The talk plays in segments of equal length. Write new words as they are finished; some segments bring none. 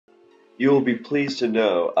You will be pleased to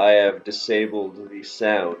know I have disabled the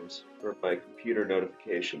sound for my computer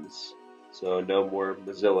notifications, so no more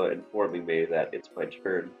Mozilla informing me that it's my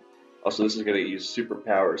turn. Also, this is going to use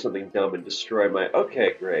superpower or something dumb and destroy my.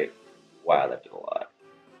 Okay, great. Wow, that did a lot.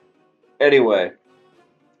 Anyway,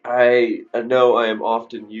 I know I am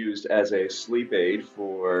often used as a sleep aid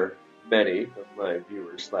for many of my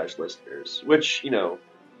viewers slash listeners, which,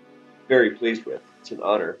 very pleased with. It's an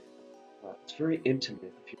honor. It's very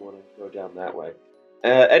intimate if you want to go down that way.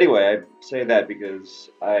 Anyway, I say that because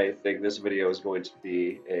I think this video is going to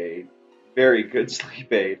be a very good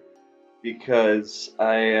sleep aid because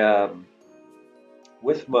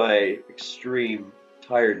with my extreme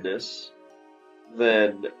tiredness,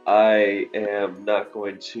 then I am not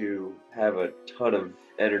going to have a ton of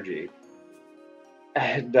energy.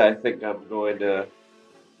 And I think I'm going to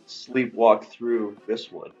sleepwalk through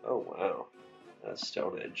this one. Oh, wow. That's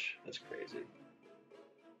Stonehenge. That's crazy.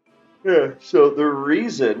 Yeah, so the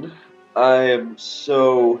reason I am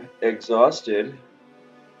so exhausted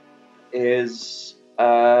is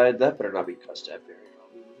that better not be cussed at very well.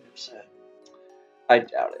 I'm really upset. I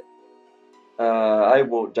doubt it. I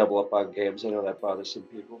won't double up on games. I know that bothers some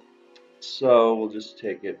people. So we'll just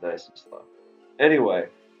take it nice and slow. Anyway,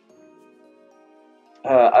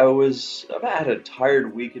 I've had a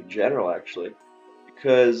tired week in general actually,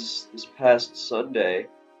 because this past Sunday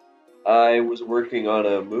I was working on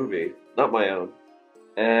a movie, not my own.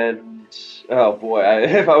 And oh boy,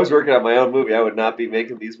 if I was working on my own movie, I would not be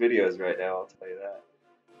making these videos right now. I'll tell you that.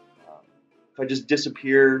 Um, if I just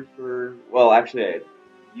disappear for, well, actually,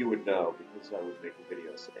 you would know because I would make a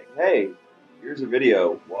video saying, "Hey, here's a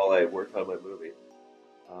video while I work on my movie,"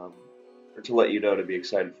 um, or to let you know to be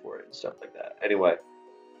excited for it and stuff like that. Anyway,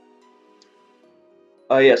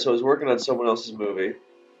 yeah, so I was working on someone else's movie,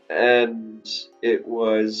 and it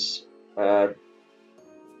was we were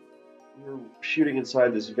shooting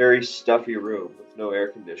inside this very stuffy room with no air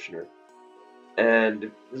conditioner. And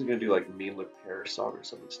this is gonna do like Mean Look Pair song or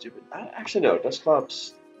something stupid. Actually, no,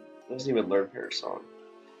 Dusclops doesn't even learn Pair song,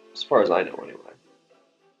 as far as I know, anyway.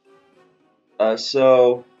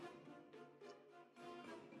 So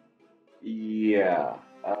yeah,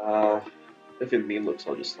 if it Mean Looks,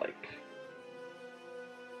 I'll just like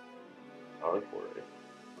encore it.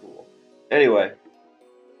 Cool. Anyway,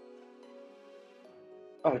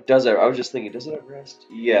 oh, it does it? I was just thinking, does it have rest?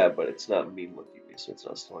 Yeah, but it's not Mean Looking me, so it's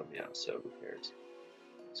not slowing me out. So who cares?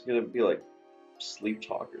 It's gonna be like Sleep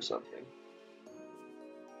Talk or something.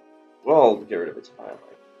 Well, I'll get rid of its highlight.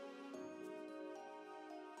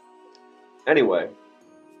 Anyway,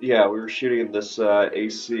 yeah, we were shooting in this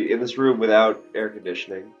AC in this room without air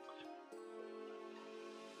conditioning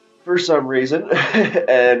for some reason,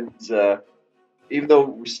 and even though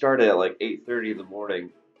we started at like 8:30 in the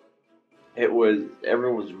morning,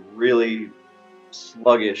 everyone was really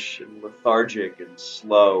sluggish and lethargic and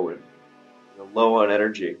slow and low on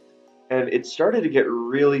energy, and it started to get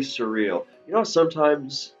really surreal.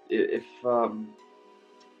 Sometimes if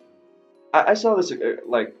I saw this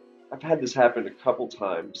like I've had this happen a couple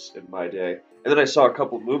times in my day, and then I saw a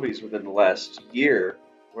couple movies within the last year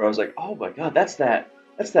where I was like, "Oh my God, that's that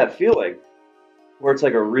feeling," where it's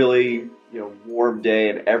like a really warm day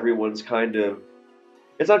and everyone's kind of.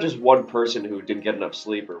 It's not just one person who didn't get enough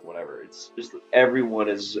sleep or whatever. It's just that everyone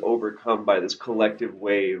is overcome by this collective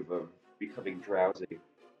wave of becoming drowsy,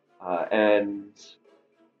 and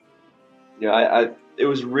it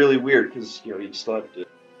was really weird because you still have to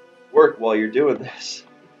work while you're doing this.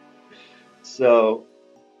 So,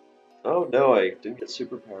 oh no, I didn't get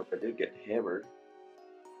superpower, but I did get hammered.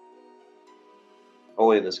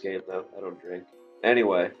 Only in this game, though. I don't drink.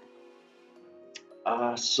 Anyway,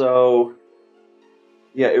 so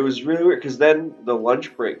yeah, it was really weird because then the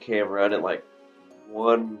lunch break came around at like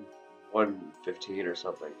 1:15 or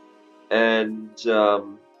something, and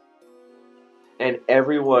and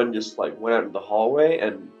everyone just like went out in the hallway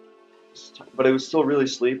but it was still really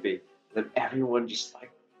sleepy. And then everyone just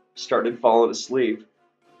like started falling asleep.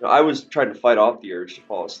 I was trying to fight off the urge to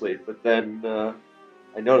fall asleep, but then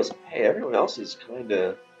I noticed, hey, everyone else is kind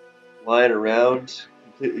of lying around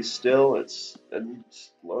completely still. And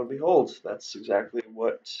lo and behold, that's exactly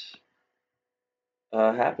what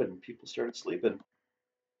happened. People started sleeping.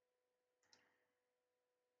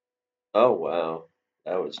 Oh wow,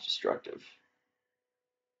 that was destructive.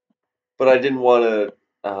 But I didn't want to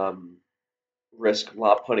risk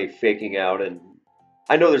Lopunny faking out, and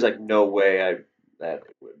I know there's like no way that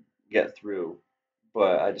it would get through,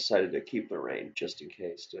 but I decided to keep the rain just in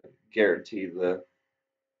case to guarantee the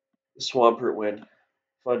Swampert win.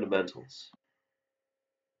 Fundamentals.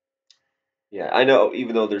 Yeah, I know.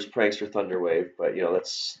 Even though there's Prankster Thunderwave, but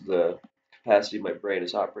that's capacity my brain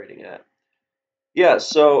is operating at. Yeah,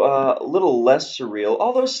 so a little less surreal,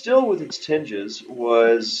 although still with its tinges,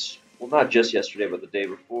 was, well, not just yesterday, but the day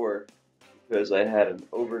before, because I had an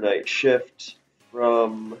overnight shift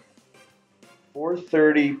from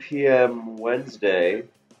 4:30 p.m. Wednesday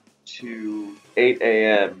to 8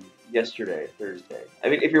 a.m. yesterday, Thursday. I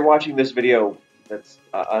mean, if you're watching this video, that's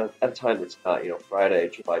at a time that's not, Friday,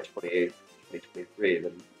 July 28th, 2023,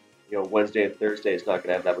 then, Wednesday and Thursday is not going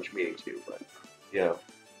to have that much meaning to you, but, you know,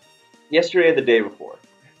 yesterday and the day before.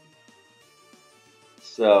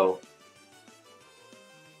 So,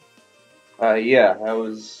 yeah, I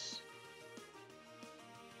was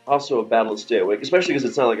also a battle to stay awake, especially because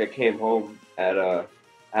it's not like I came home at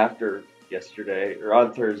after yesterday or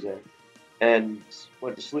on Thursday and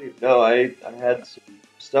went to sleep. No, I had some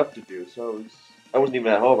stuff to do, so I wasn't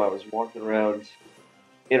even at home. I was walking around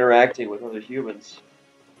interacting with other humans,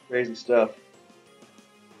 crazy stuff,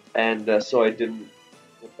 and so I didn't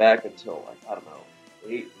get back until like I don't know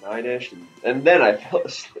 8, 9ish, and then I fell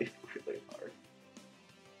asleep really hard.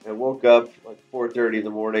 I woke up like 4:30 in the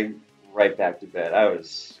morning, right back to bed.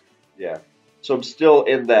 Yeah. So I'm still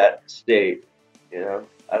in that state, you know.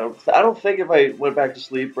 I don't think if I went back to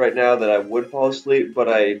sleep right now that I would fall asleep, but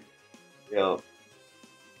you know,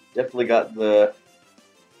 definitely got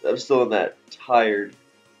I'm still in that tired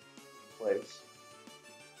place.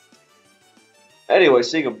 Anyway,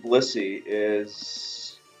 seeing a Blissey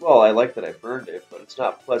is, well, I like that I burned it, but it's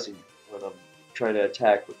not pleasant when I'm trying to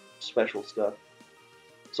attack with special stuff.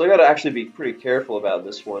 So I gotta actually be pretty careful about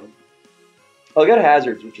this one. I got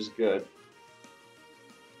hazards, which is good,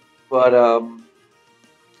 but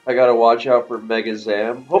I gotta watch out for Mega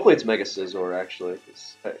Zam. Hopefully it's Mega Scizor actually.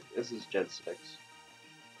 This is Gen 6.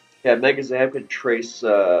 Yeah, Mega Zam can trace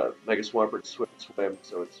Mega Swampert and Swim,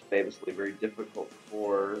 so it's famously very difficult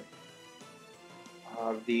for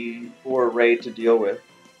Rain to deal with.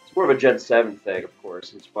 It's more of a Gen 7 thing, of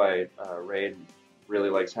course. It's why Rain really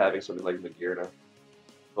likes having something like Magearna.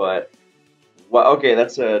 But well, okay,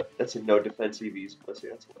 that's a no defense EVs plus.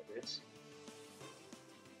 Yeah, that's hilarious.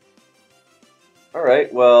 All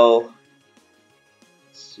right, well,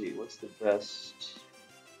 let's see, what's the best?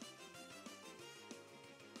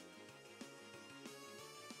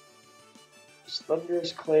 Does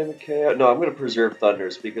Thundurus claim a KO? No, I'm going to preserve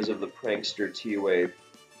Thundurus because of the Prankster T-Wave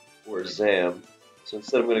or Zam. So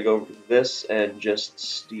instead I'm going to go with this and just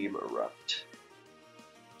Steam Erupt.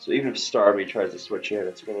 So even if Starmie tries to switch in,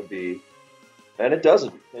 it's going to be... And it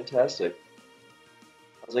doesn't. Fantastic.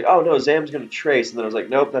 I was like, oh no, Zam's going to trace, and then I was like,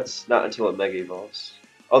 nope, that's not until it Mega Evolves.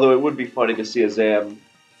 Although it would be funny to see a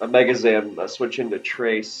Mega Zam switch in to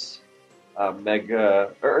trace or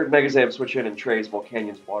Mega Zam switch in and trace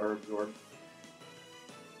Volcanion's Water Absorb.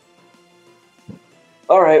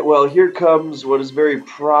 Alright, well, here comes what is very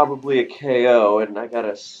probably a KO, and I got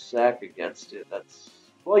a sack against it.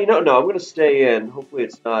 Well, no, I'm going to stay in. Hopefully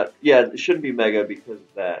it's not... Yeah, it shouldn't be Mega because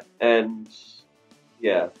of that. And,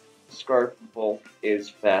 yeah, Scarf Bulk is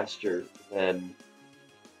faster than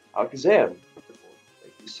Alakazam.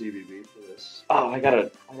 Thank you, CBB, for this. Oh, I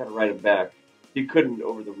gotta write him back. He couldn't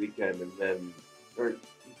over the weekend, and then... Or,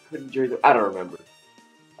 he couldn't during the... I don't remember.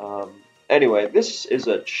 Anyway, this is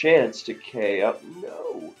a chance to K up.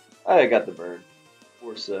 No, I got the burn.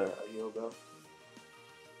 Force a Yogo.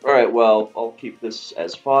 Alright, well, I'll keep this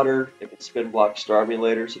as fodder. It can spin block Starmie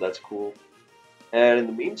later, so that's cool. And in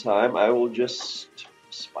the meantime, I will just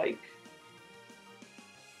spike.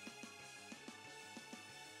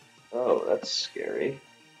 Oh, that's scary.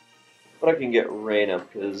 But I can get Rain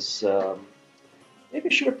up, because maybe I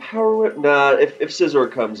should have Power Whip. Nah, if Scizor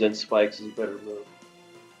comes in, Spikes is a better move.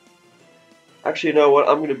 Actually, you know what?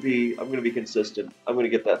 I'm gonna be consistent. I'm gonna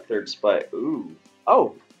get that third spike. Ooh.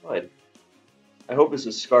 Oh, fine. I hope it's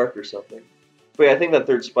a Scarf or something. But yeah, I think that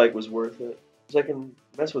third spike was worth it. Because I can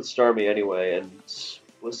mess with Starmie anyway, and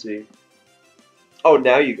we'll see. Oh,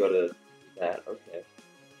 now you go to that. Okay.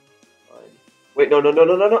 Fine. Wait, no.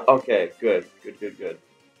 Okay, good.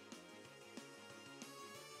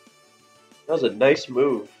 That was a nice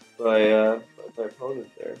move by my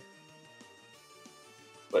opponent there.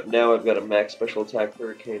 But now I've got a max special attack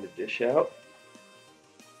Hurricane to dish out.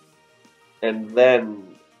 And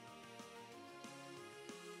then,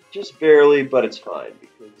 just barely, but it's fine,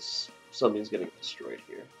 because something's going to get destroyed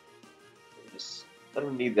here. I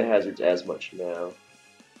don't need the hazards as much now.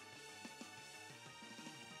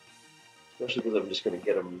 Especially because I'm just going to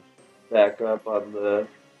get them back up on the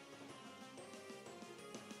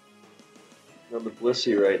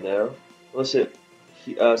Blissey right now. Unless it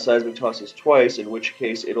Seismic tosses twice, in which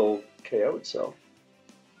case it'll KO itself.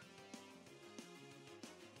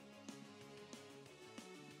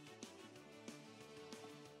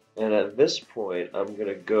 And at this point, I'm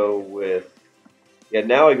gonna go with, yeah,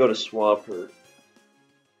 now I go to Swampert.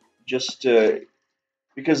 Just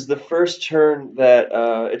because the first turn that,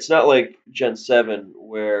 it's not like Gen 7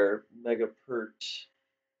 where Mega Pert,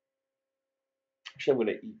 actually I'm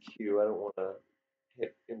gonna EQ, I don't wanna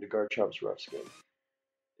hit into Garchomp's Rough Skin.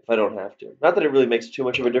 If I don't have to. Not that it really makes too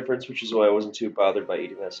much of a difference, which is why I wasn't too bothered by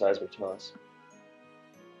eating that Seismic Toss.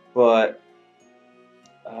 But,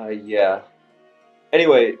 yeah.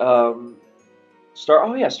 Anyway, oh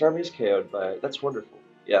yeah, Starmie's KO'd by, that's wonderful.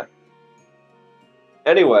 Yeah.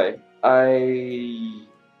 Anyway, what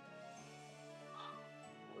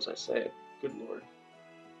was I saying? Good lord.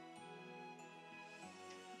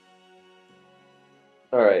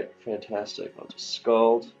 Alright, fantastic. I'll just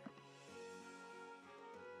Scald.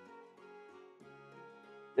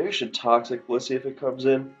 Maybe I should Toxic Blissey if it comes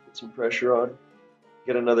in. Get some pressure on.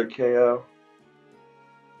 Get another KO.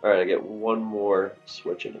 Alright, I get one more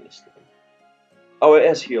switch into this thing. Oh, it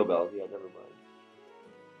has Heal Bell. Yeah, never mind.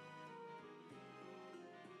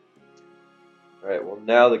 Alright, well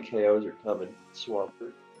now the KOs are coming.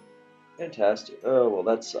 Swampert. Fantastic. Oh, well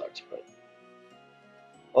that sucks, but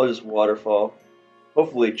I'll just Waterfall.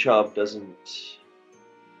 Hopefully Chomp doesn't...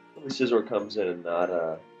 Hopefully Scizor comes in and not,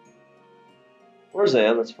 or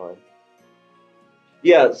Zam, that's fine.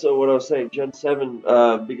 Yeah, so what I was saying, Gen 7,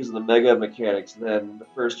 because of the Mega mechanics, then the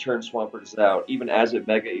first turn Swampert is out, even as it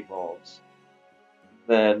Mega evolves,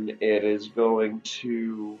 then it is going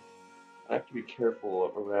to... I have to be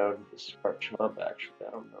careful around the Scarf Chomp, actually. I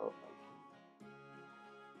don't know if I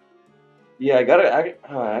can... Yeah,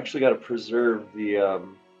 I actually gotta preserve the,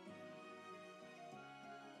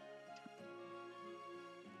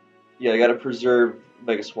 Yeah, I gotta preserve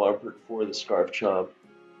Mega Swampert for the Scarf Chomp,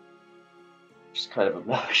 which is kind of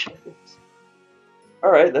obnoxious.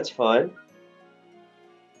 Alright, that's fine.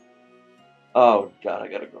 Oh god, I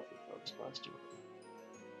gotta go for Focus Blast.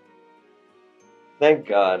 Thank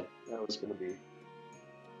god. That was gonna be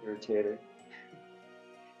irritating.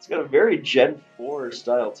 It's got a very Gen 4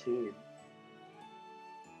 style team.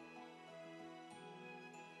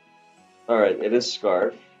 Alright, it is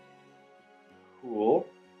Scarf. Cool.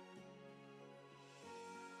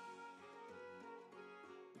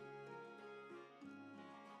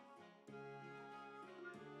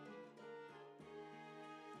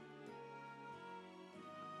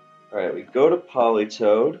 Alright, we go to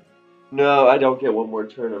Politoed. No, I don't get one more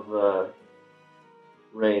turn of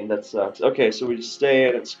rain. That sucks. Okay, so we just stay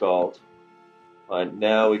in and Scald. Fine.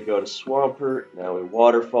 Now we go to Swampert. Now we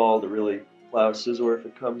Waterfall to really plow Scizor if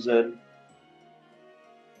it comes in.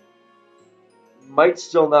 Might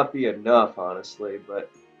still not be enough, honestly, but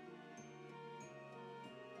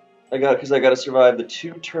I gotta survive the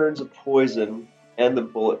 2 turns of poison and the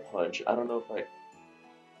bullet punch. I don't know if I can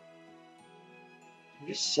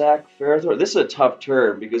just sack Ferrothorn. This is a tough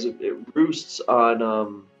turn because if it roosts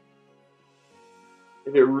on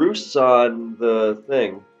the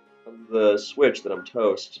thing, on the switch, then I'm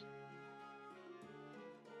toast.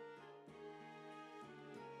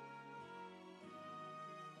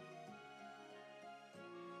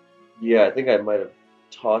 Yeah, I think I might have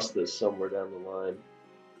tossed this somewhere down the line.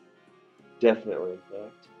 Definitely, in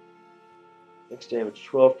fact. Next damage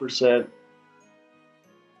 12%.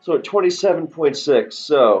 So at 27.6,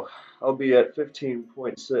 so I'll be at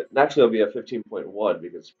 15.6. Actually, I'll be at 15.1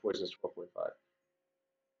 because poison is 12.5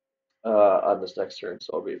 on this next turn.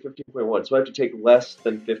 So I'll be at 15.1. So I have to take less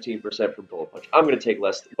than 15% from Bullet Punch. I'm going to take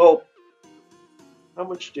less. Well, how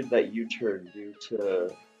much did that U-turn do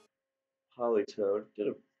to Politoed? Did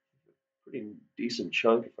a pretty decent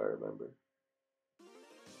chunk, if I remember.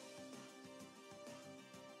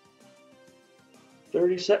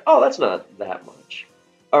 30 cents. Oh, that's not that much.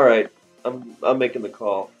 All right, I'm making the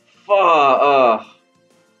call. Fuck.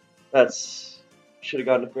 That's should have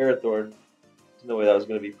gone to Ferrothorn. There's no way that was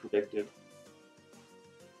going to be predicted.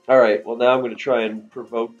 All right, well now I'm going to try and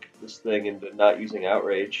provoke this thing into not using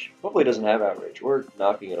Outrage. Hopefully it doesn't have Outrage or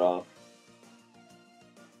knocking it off.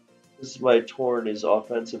 This is my Torn is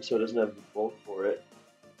offensive, so it doesn't have the bulk for it.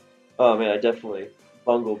 Oh man, I definitely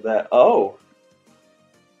bungled that. Oh.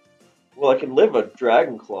 Well, I can live a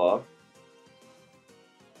Dragon Claw.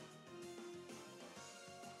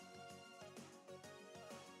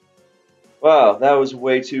 Wow, that was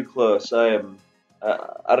way too close. I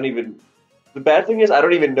don't even. The bad thing is, I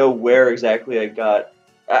don't even know where exactly I got.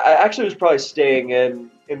 I actually was probably staying in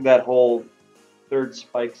that whole third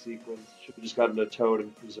spike sequence. Should have just gotten a Toad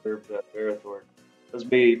and preserved that Ferrothorn. That was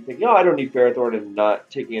me thinking, oh, I don't need Ferrothorn, and not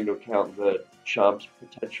taking into account the Chomp's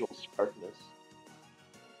potential sparkness.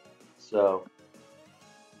 So,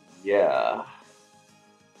 yeah.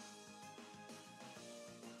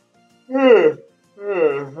 I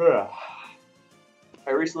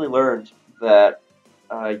recently learned that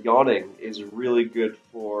yawning is really good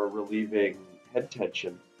for relieving head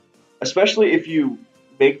tension, especially if you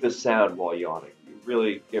make the sound while yawning. You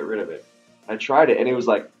really get rid of it. I tried it and it was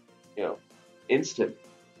like, you know, instant.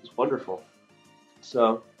 It was wonderful.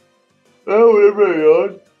 So, whenever I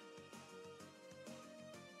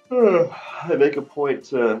yawn, I make a point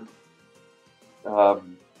to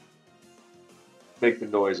um, make the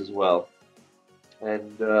noise as well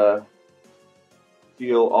and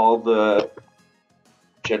feel all the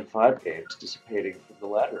Gen 5 games dissipating from the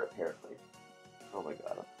ladder, apparently. Oh my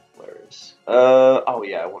god, I'm hilarious. Oh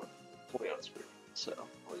yeah, I want to play on screen, so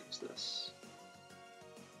I'll use this.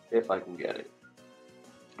 If I can get it.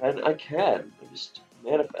 And I can. I just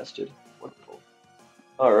manifested. Wonderful.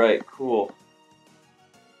 Alright, cool.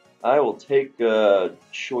 I will take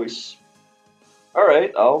choice.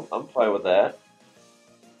 Alright, I'm fine with that.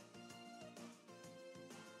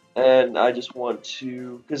 And I just want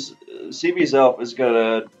to, because CB's Elf is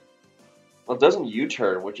gonna, well, it doesn't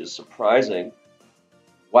U-turn, which is surprising.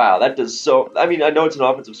 Wow, that does so, I mean, I know it's an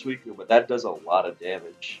offensive Suicune, but that does a lot of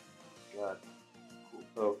damage. God, cool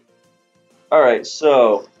poke. Alright,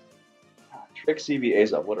 so, Trick CB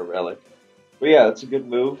A's up, what a relic. But yeah, that's a good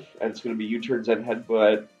move, and it's gonna be U-turns and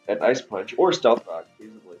Headbutt and Ice Punch, or Stealth Rock,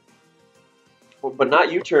 feasibly. But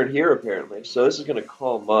not U-turn here, apparently, so this is gonna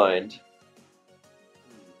Calm Mind.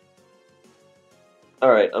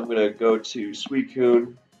 Alright, I'm gonna go to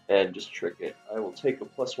Suicune and just trick it. I will take a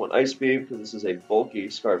 +1 Ice Beam, because this is a bulky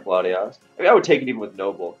Scarf Latias. I mean, I would take it even with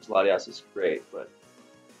no bulk, because Latias is great, but...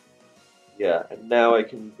 yeah, and now I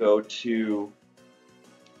can go to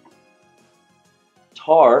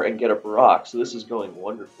Tar and get a Brock, so this is going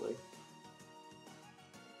wonderfully.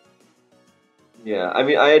 Yeah, I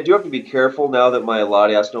mean, I do have to be careful now that my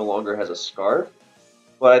Latias no longer has a Scarf,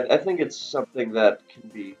 but I think it's something that can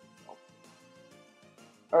be...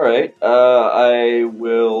 Alright, I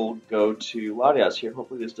will go to Latias here.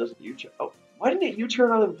 Hopefully this doesn't U-turn. Oh, why didn't it U-turn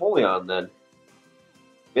on Empoleon then?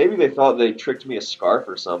 Maybe they thought they tricked me a Scarf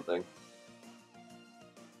or something.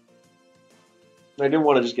 I didn't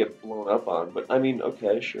want to just get blown up on, but I mean,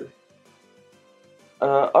 okay, sure.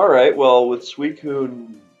 Alright, well, with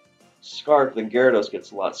Suicune Scarf, then Gyarados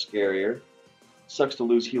gets a lot scarier. Sucks to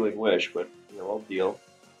lose Healing Wish, but, you know, I'll deal.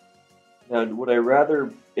 Now, would I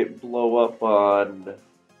rather it blow up on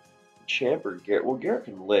Champ or Garrett? Well, Garrett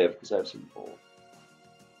can live, because I have some Bolt.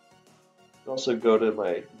 I can also go to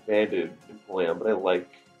my Banded Empoleon, but I like...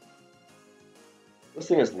 this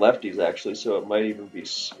thing has lefties, actually, so it might even be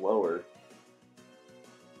slower.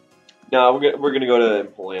 No, we're gonna go to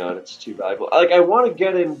Empoleon. It's too valuable. Like, I want to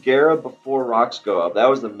get in Gara before rocks go up. That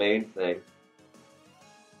was the main thing.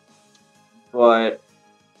 But,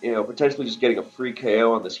 you know, potentially just getting a free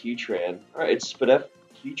KO on this Heatran. Alright, it's Spadef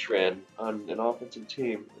Heatran on an offensive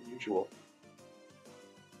team. Unusual.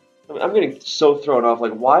 I mean, I'm getting so thrown off.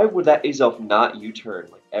 Like, why would that Azelf not U-turn?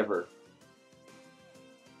 Like, ever?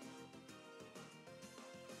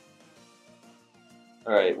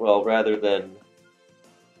 Alright, well, rather than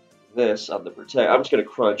this on the Protect, I'm just going to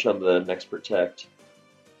crunch on the next Protect.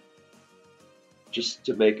 Just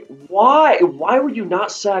to make... why? Why would you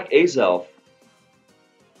not sack Azelf?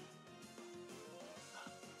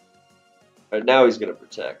 Alright, now he's going to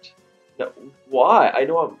Protect. No, why? I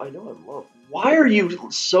know I'm low. Why are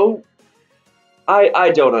you so...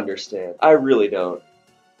 I don't understand. I really don't.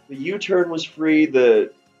 The U-turn was free,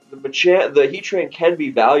 the Heatran can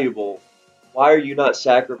be valuable. Why are you not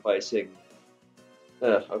sacrificing?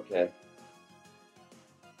 Okay.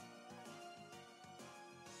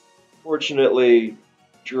 Fortunately,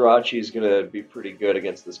 Jirachi is going to be pretty good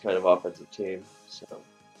against this kind of offensive team. So,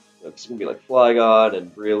 it's going to be like Flygon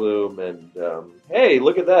and Breloom and, hey,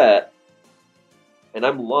 look at that! And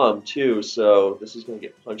I'm Lum, too, so this is going to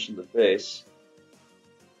get punched in the face.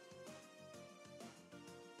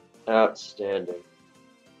 Outstanding.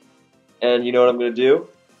 And you know what I'm going to do?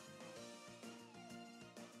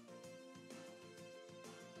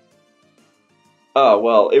 Oh,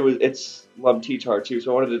 well, it's Lum T-Tar too,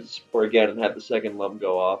 so I wanted to support again and have the second Lum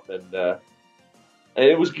go off, and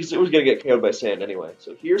it was gonna get KO'd by Sand anyway.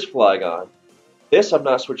 So here's Flygon. This I'm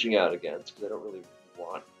not switching out against because I don't really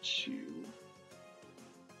want to.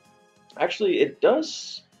 Actually, it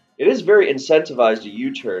is very incentivized to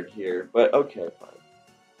U-turn here, but okay, fine.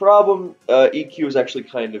 Problem, EQ is actually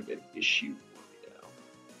kind of an issue for me now.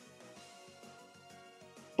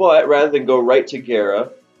 But rather than go right to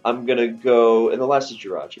Gara, I'm going to go, and the last is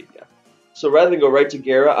Jirachi, yeah. So rather than go right to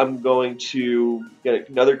Gara, I'm going to get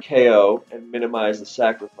another KO and minimize the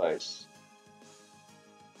sacrifice.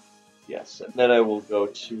 Yes, and then I will go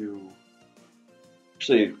to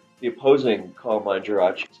Actually, the opposing Calm Mind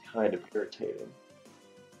Jirachi is kind of irritating.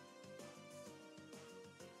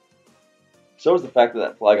 So is the fact that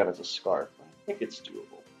that Flygon is a Scarf. I think it's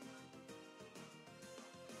doable.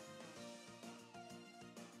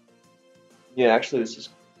 Yeah, actually, this is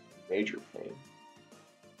major pain.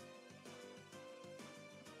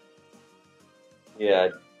 Yeah,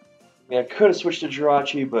 I mean, I could have switched to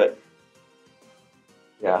Jirachi, but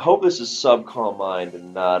yeah, I hope this is sub Calm Mind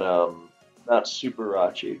and not Super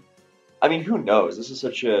Rachi. I mean, who knows? This is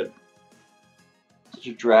such a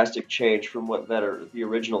drastic change from what the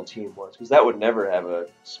original team was, because that would never have a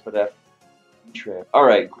Spadef Tramp. All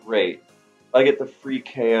right, great. I get the free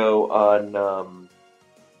KO on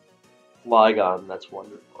Flygon. That's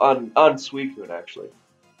wonderful. On Suicune, actually.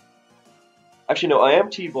 Actually, no, I am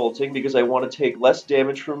T-bolting because I want to take less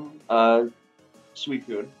damage from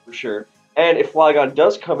Suicune for sure. And if Flygon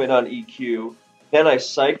does come in on EQ, then I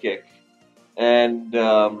Psychic, and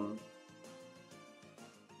oh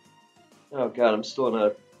god, I'm still in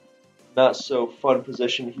a not so fun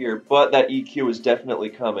position here. But that EQ is definitely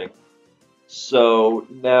coming. So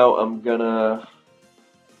now I'm gonna.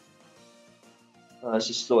 This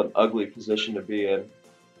is still an ugly position to be in.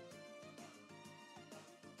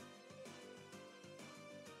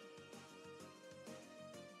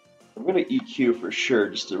 I'm gonna EQ for sure,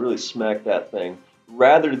 just to really smack that thing,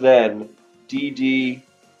 rather than DD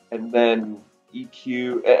and then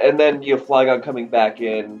EQ, and then you have Flygon coming back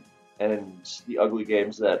in, and the ugly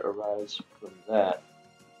games that arise from that.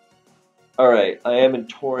 Alright, I am in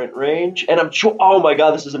Torrent range, and oh my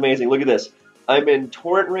god, this is amazing, look at this. I'm in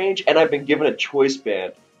Torrent range, and I've been given a Choice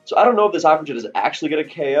Band. So I don't know if this Aqua Jet is actually going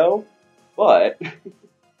to KO, but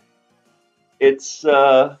it's,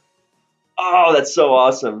 oh, that's so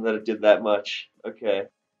awesome that it did that much. Okay,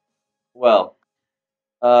 well,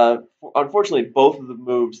 unfortunately, both of the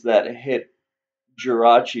moves that hit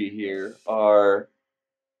Jirachi here are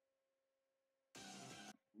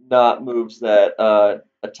not moves that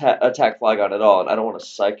attack Flygon at all, and I don't want to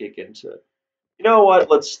Psychic into. You know what?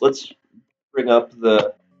 Let's bring up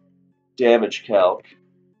the damage calc.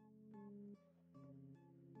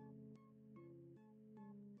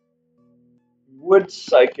 Would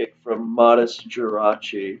Psychic from Modest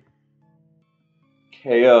Jirachi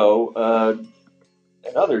KO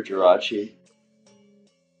another Jirachi?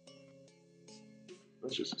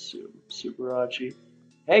 Let's just assume Superachi.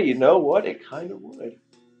 Hey, you know what? It kind of would.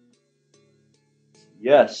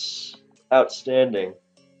 Yes, outstanding.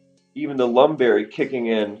 Even the Lumberry kicking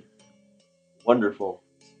in. Wonderful.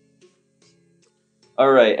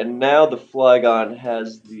 Alright, and now the Flygon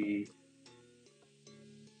has the...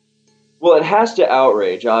 Well, it has to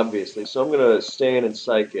Outrage, obviously, so I'm going to stay in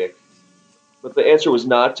Psychic. But the answer was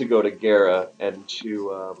not to go to Gara and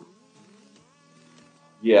to...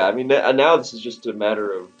 Yeah, I mean, now this is just a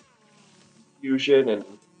matter of fusion, and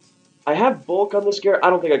I have bulk on this Gara.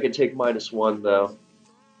 I don't think I can take -1 though.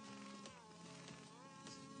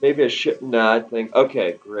 Maybe I should. Nah, I think.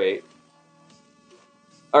 Okay, great.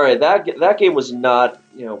 All right, that game was not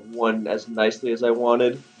won as nicely as I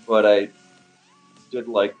wanted, but I did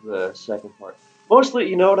like the second part. Mostly,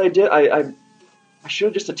 you know what I did? I should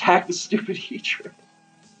have just attacked the stupid Heatran.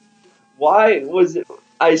 Why was it?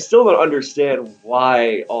 I still don't understand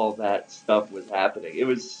why all that stuff was happening. It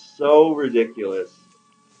was so ridiculous.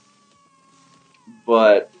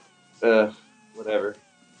 But, whatever.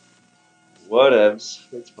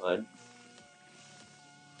 Whatevs. It's fine.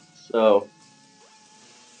 So,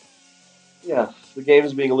 yeah, the game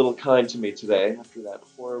is being a little kind to me today after that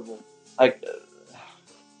horrible. I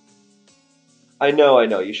know, I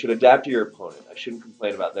know. You should adapt to your opponent. I shouldn't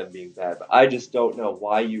complain about them being bad, but I just don't know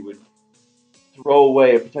why you would throw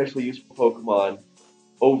away a potentially useful Pokemon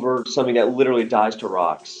over something that literally dies to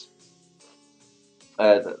rocks.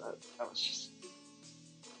 That was just,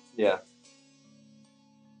 yeah.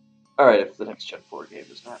 Alright, if the next Gen 4 game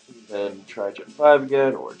doesn't happen, then try Gen 5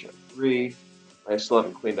 again, or Gen 3. I still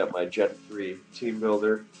haven't cleaned up my Gen 3 team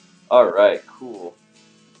builder. Alright, cool.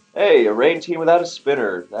 Hey, a rain team without a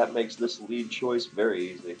spinner. That makes this lead choice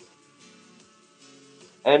very easy.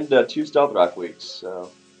 And 2 Stealth Rock weeks, so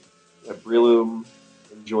Breloom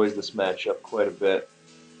enjoys this matchup quite a bit.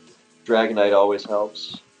 Dragonite always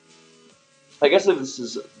helps. I guess if this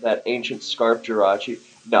is that ancient Scarf Jirachi,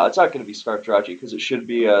 no, it's not going to be Scarf Jirachi because it should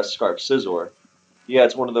be a Scarf Scizor. Yeah,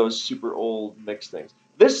 it's one of those super old mixed things.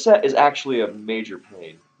 This set is actually a major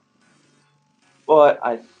pain. But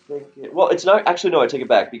I think well, it's not actually. No, I take it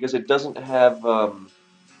back because it doesn't have. I'm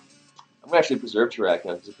gonna actually preserve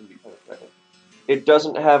Terrakion because it can be kind of threatening. It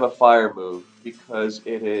doesn't have a fire move because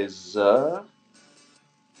it is.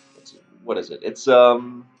 What is it? It's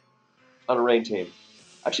on a rain team.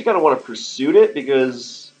 I actually kind of want to pursue it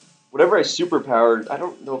because whenever I superpowered, I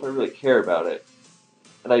don't know if I really care about it.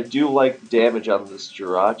 And I do like damage on this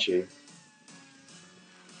Jirachi.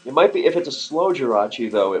 It might be, if it's a slow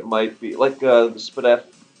Jirachi though, it might be, like the Spadef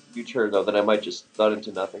U-turn though, then I might just thud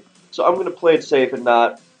into nothing. So I'm going to play it safe and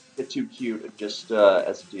not get too cute and just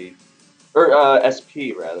SD. Or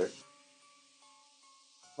SP rather.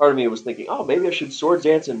 Part of me was thinking, oh, maybe I should Sword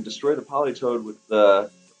Dance and destroy the Politoed with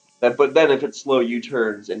that. But then if it slow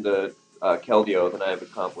U-turns into Keldeo, then I have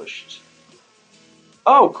accomplished.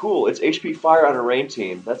 Oh, cool! It's HP Fire on a rain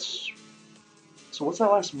team. That's so. What's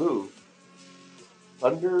that last move?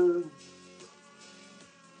 Thunder.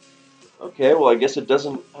 Okay, well I guess it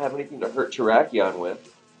doesn't have anything to hurt Terrakion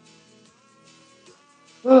with.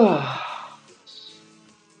 All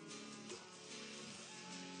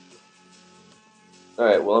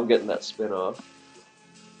right, well I'm getting that spin off.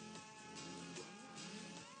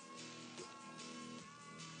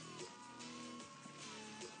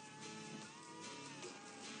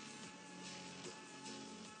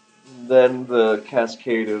 Then the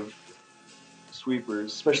cascade of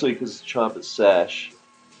sweepers, especially because Chomp is Sash.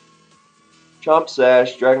 Chomp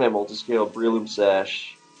Sash, Dragonite Multiscale, Breloom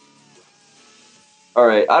Sash.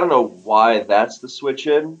 Alright, I don't know why that's the switch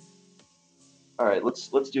in. Alright,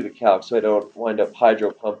 let's do the calc so I don't wind up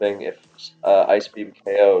hydro pumping if Ice Beam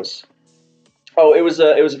KOs. Oh, it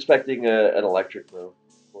was expecting an electric move,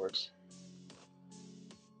 of course.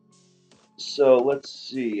 So let's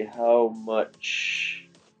see how much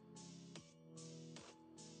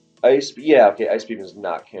yeah, okay, Ice Beam is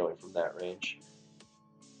not KOing from that range.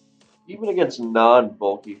 Even against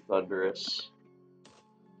non-bulky Thunderous,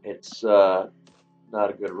 it's not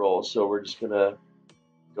a good roll, so we're just gonna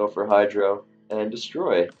go for Hydro and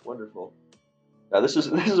destroy. Wonderful. Now this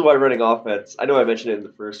is why running offense. I know I mentioned it in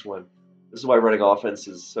the first one. This is why running offense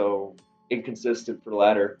is so inconsistent for the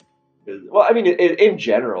ladder. Well, I mean, in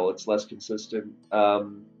general, it's less consistent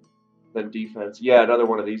than defense. Yeah, another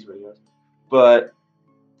one of these videos. But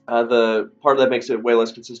the part that makes it way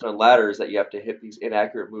less consistent on ladder is that you have to hit these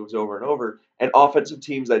inaccurate moves over and over. And offensive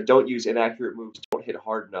teams that don't use inaccurate moves don't hit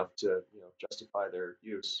hard enough to justify their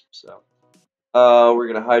use. So. We're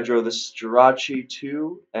gonna Hydro this Jirachi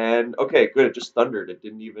too, and okay, good. It just thundered. It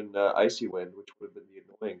didn't even Icy Wind, which would have been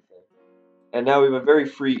the annoying thing. And now we have a very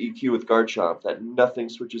free EQ with Garchomp that nothing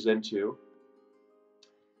switches into.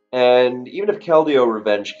 And even if Keldeo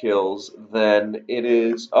Revenge kills, then it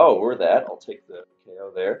is. Oh, or that. I'll take the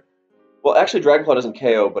KO there. Well, actually, Dragonclaw doesn't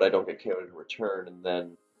KO, but I don't get KO'd in return, and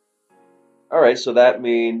then. Alright, so that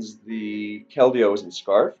means the Keldeo isn't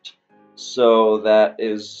Scarfed, so that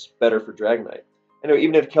is better for Dragonite. Anyway,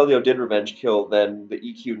 even if Keldeo did Revenge Kill, then the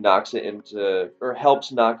EQ knocks it into, or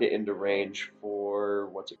helps knock it into range for,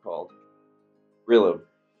 what's it called? Breloom.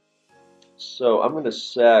 So I'm going to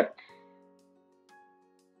sack,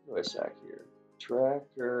 what do I sack here?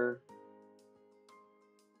 Tracker.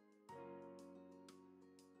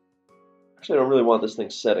 Actually, I don't really want this thing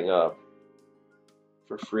setting up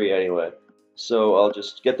for free anyway. So I'll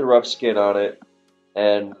just get the rough skin on it,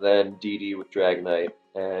 and then DD with Dragonite,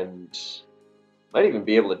 and might even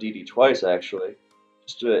be able to DD twice, actually,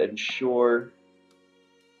 just to ensure.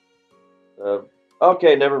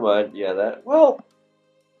 Okay, never mind. Yeah, that. Well,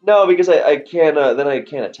 no, because I can't. Then I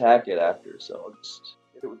can't attack it after, so I'll just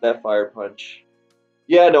hit it with that Fire Punch.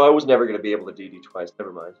 Yeah, no, I was never gonna be able to DD twice.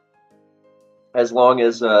 Never mind. As long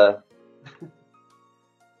as no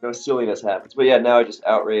silliness happens. But yeah, now I just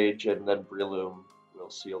Outrage, and then Breloom will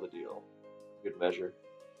seal the deal. Good measure.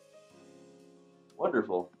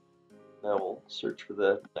 Wonderful. Now we'll search for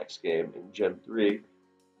the next game in Gen 3.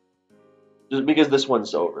 Just because this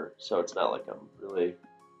one's over, so it's not like I'm really,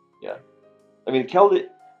 yeah. I mean, Keldeo,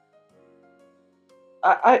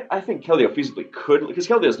 I think Keldeo feasibly could, because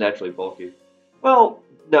Keldeo's naturally bulky. Well,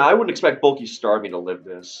 no, I wouldn't expect bulky Starmie to live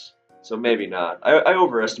this, so maybe not. I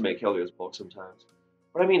overestimate Keldeo's bulk sometimes.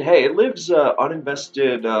 But I mean, hey, it lives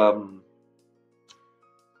uninvested,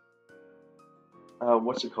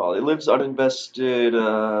 what's it called? It lives uninvested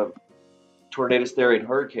Tornadus Therian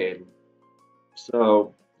Hurricane.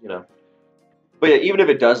 So, But yeah, even if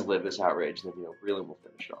it does live this outrage, then Breloom will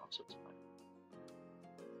finish it off, so it's fine.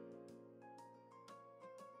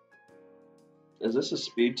 Is this a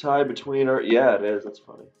speed tie between our? Yeah, it is. That's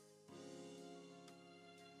funny.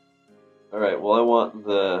 All right. Well, I want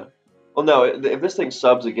the. Well, no. If this thing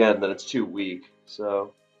subs again, then it's too weak.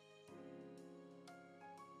 So.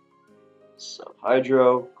 Sub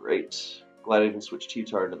Hydro, great. Glad I didn't switch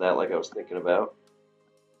T-Tar into that like I was thinking about.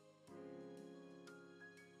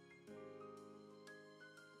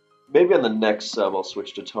 Maybe on the next sub I'll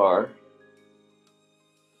switch to Tar.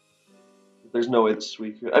 There's no way this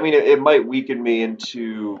weak. I mean, it might weaken me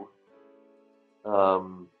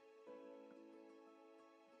um,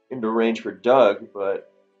 into range for Doug,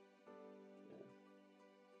 but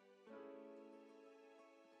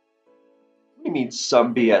what do you mean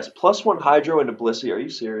some BS? +1 Hydro into Blissey? Are you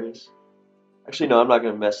serious? Actually, no, I'm not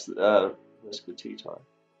gonna risk the Teton.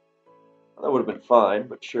 That would have been fine,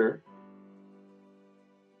 but sure.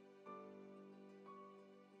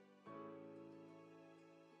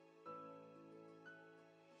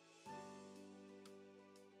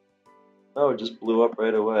 Oh, it just blew up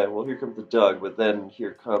right away. Well, here comes the Doug, but then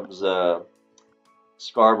here comes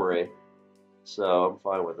Skarmory, so I'm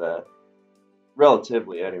fine with that.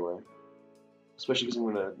 Relatively, anyway. Especially because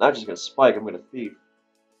I'm not just gonna Spike, I'm gonna Thief.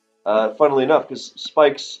 Funnily enough, because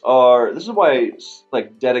spikes are this is why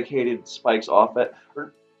like dedicated spikes offense,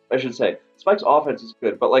 or I should say, spikes offense is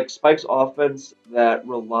good, but like spikes offense that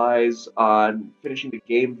relies on finishing the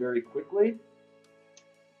game very quickly.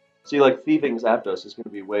 See, like thieving Zapdos is going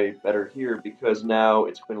to be way better here because now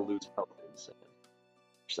it's going to lose health in sand,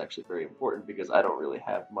 which is actually very important because I don't really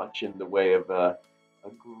have much in the way of a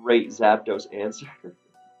great Zapdos answer.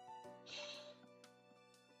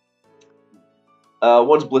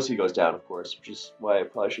 Once Blissey goes down, of course, which is why I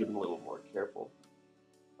probably should have been a little more careful.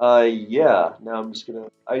 Yeah, now I'm just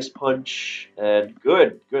gonna Ice Punch, and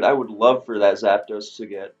good. I would love for that Zapdos to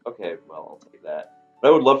get, okay, well, I'll take that. But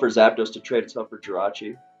I would love for Zapdos to trade itself for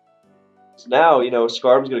Jirachi. So now,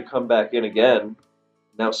 Scarm's gonna come back in again.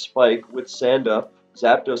 Now Spike with Sand up,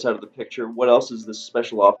 Zapdos out of the picture. What else is this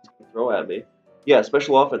special offense gonna throw at me? Yeah,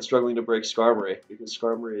 special offense struggling to break Skarmory, because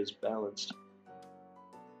Skarmory is balanced.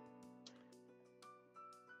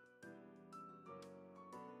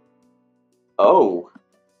 Oh,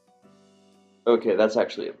 okay, that's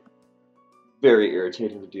actually very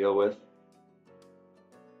irritating to deal with.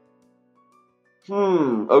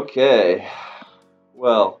 Okay.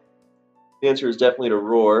 Well, the answer is definitely to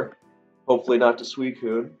Roar. Hopefully not to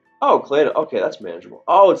Suicune. Oh, Claydol. Okay, that's manageable.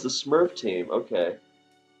 Oh, it's the Smurf team. Okay.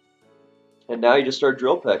 And now you just start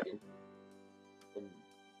drill pecking. And...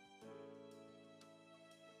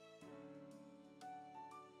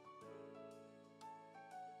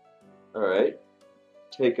 Alright.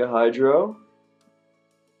 Take a Hydro.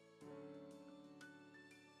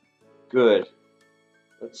 Good.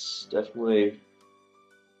 That's definitely...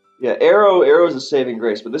 Yeah, Arrow is a saving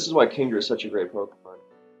grace, but this is why Kingdra is such a great Pokemon.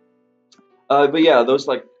 But yeah, those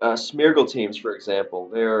like Smeargle teams, for example,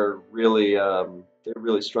 they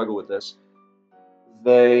really struggle with this.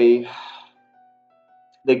 They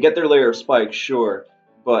they get their layer of spikes, sure,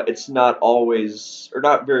 but it's not always or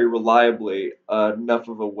not very reliably enough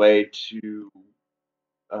of a way to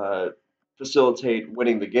uh, facilitate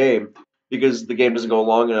winning the game because the game doesn't go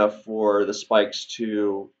long enough for the spikes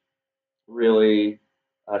to really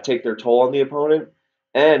take their toll on the opponent.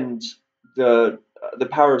 And the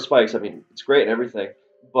power of spikes, I mean, it's great and everything,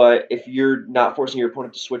 but if you're not forcing your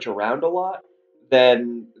opponent to switch around a lot,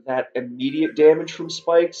 then that immediate damage from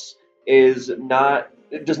spikes is not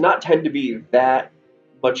it does not tend to be that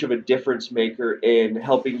much of a difference maker in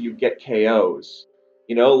helping you get KOs.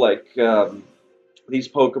 Like these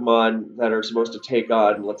Pokemon that are supposed to take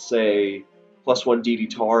on, let's say, +1 DD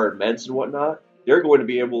Tar and Ments and whatnot, they're going to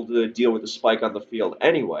be able to deal with the spike on the field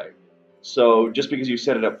anyway. So just because you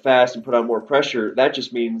set it up fast and put on more pressure, that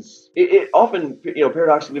just means it often,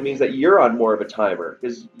 paradoxically means that you're on more of a timer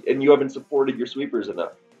and you haven't supported your sweepers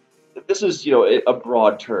enough. This is, a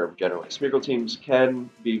broad term generally. Smeargle teams can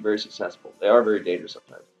be very successful. They are very dangerous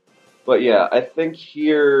sometimes. But yeah, I think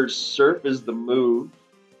here Surf is the move.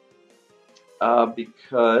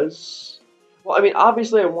 Because, well, I mean,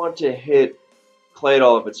 obviously I want to hit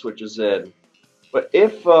Claydol if it switches in. But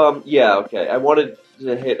if, yeah, okay, I wanted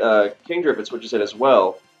to hit Kingdra if it switches in as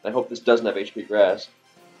well. I hope this doesn't have HP Grass.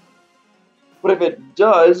 But if it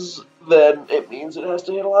does, then it means it has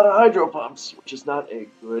to hit a lot of Hydro Pumps, which is not a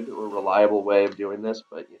good or reliable way of doing this,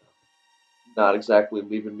 but, not exactly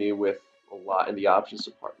leaving me with a lot in the options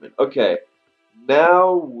department. Okay,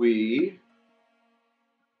 now we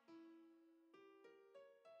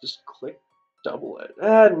just click double it.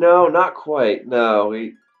 No, not quite. No,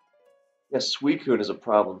 yeah, Suicune is a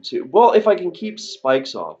problem too. Well, if I can keep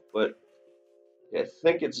spikes off, but yeah, I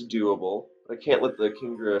think it's doable. I can't let the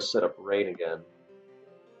Kingdra set up rain again.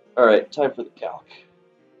 Alright, time for the calc.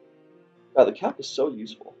 Wow, the calc is so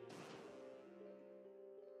useful.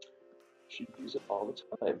 Should use it all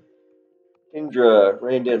the time. Kingdra,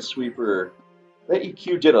 Rain Dance Sweeper. That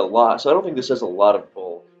EQ did a lot, so I don't think this has a lot of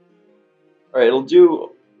bulk. Alright, it'll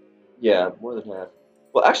do, yeah, more than half.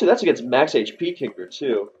 Well, actually, that's against max HP Kingdra,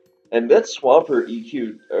 too. And that Swampert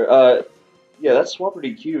EQ, yeah, that Swampert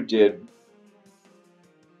EQ did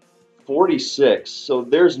 46. So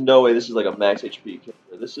there's no way this is like a max HP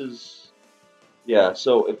character. This is yeah.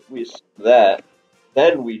 So if we assume that,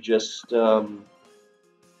 then we just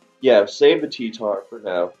yeah, save the T-Tar for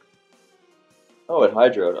now. Oh, it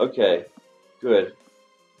hydroed. Okay, good.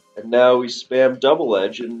 And now we spam double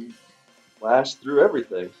edge and blast through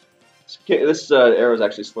everything. This arrow is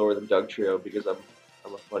actually slower than Doug Trio because I'm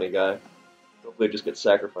a funny guy. Hopefully, I just get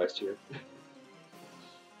sacrificed here.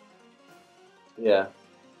 Yeah,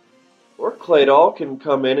 or Claydol can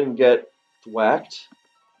come in and get whacked.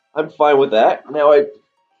 I'm fine with that. Now I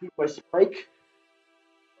keep my spike.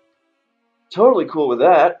 Totally cool with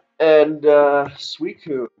that. And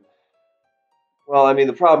Suicune. Well, I mean,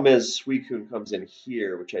 the problem is Suicune comes in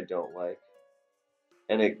here, which I don't like.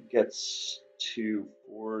 And it gets to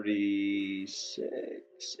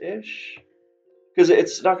 46-ish. Because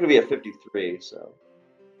it's not going to be at 53, so.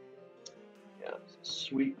 Yeah,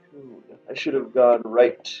 Suicune. I should have gone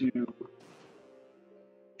right to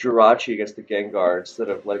Jirachi against the Gengar instead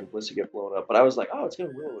of letting Blissey get blown up. But I was like, oh, it's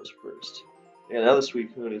going to Will-O-Wisp first. Yeah, now the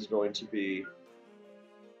Suicune is going to be a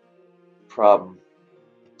problem.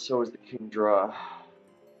 So is the Kingdra.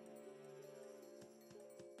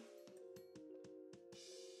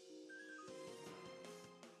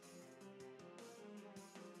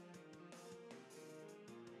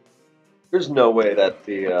 There's no way that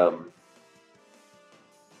the oh,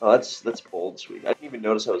 that's bold Suicune. I didn't even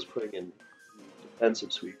notice I was putting in defensive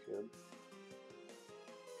Suicune.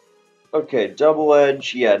 Okay, double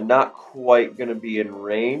edge. Yeah, not quite gonna be in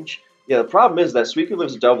range. Yeah, the problem is that Suicune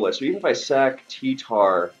lives double edge, so even if I sack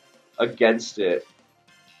T-Tar against it,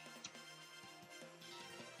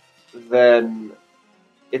 then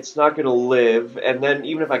it's not gonna live. And then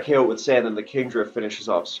even if I KO it with Sand, then the Kingdra finishes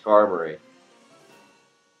off Skarmory.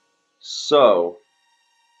 So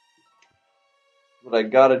what I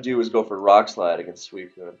gotta do is go for Rock Slide against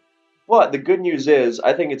Suicune. But the good news is,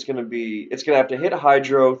 I think it's gonna have to hit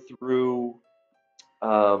Hydro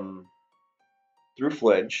um, through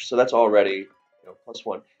Flinch, so that's already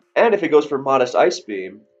 +1. And if it goes for Modest Ice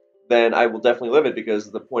Beam, then I will definitely live it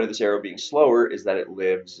because the point of this arrow being slower is that it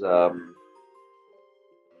lives, that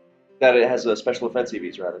it has a special offense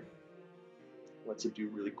EVs rather. Lets it do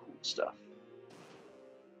really cool stuff,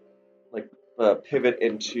 like pivot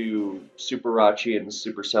into Super Rachi and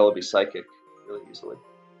Super Celebi Psychic really easily.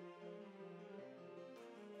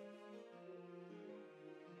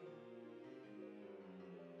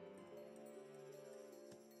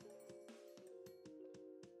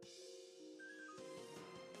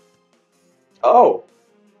 Oh,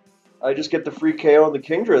 I just get the free KO on the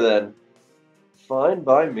Kingdra then. Fine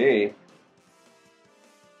by me.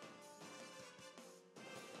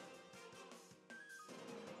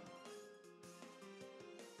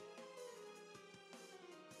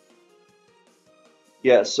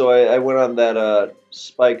 Yeah, so I went on that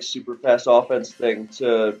Spike super fast offense thing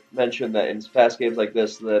to mention that in fast games like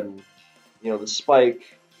this, then the Spike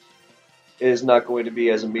is not going to be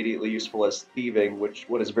as immediately useful as thieving, which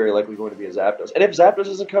what is very likely going to be a Zapdos. And if Zapdos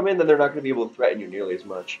doesn't come in, then they're not going to be able to threaten you nearly as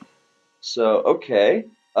much. So okay,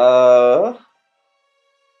 what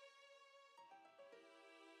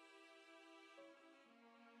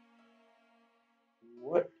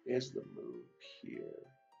is the move here?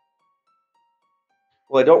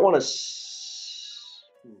 Well, I don't want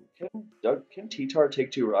to. Can T-Tar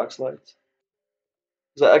take 2 Rock Slides?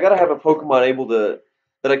 'Cause I gotta have a Pokemon able to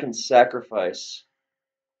that I can sacrifice,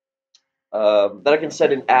 that I can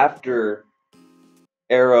set in after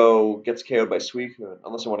Arrow gets KO'd by Suicune,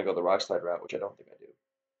 unless I want to go the Rock Slide route, which I don't think I do.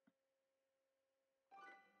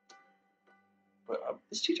 But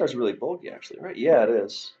this T-Tar is really bulky, actually, right? Yeah, it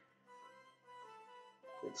is.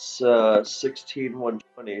 It's 16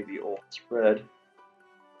 120, the old spread.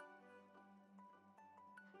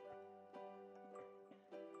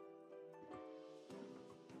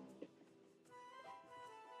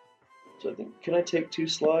 So I think, can I take 2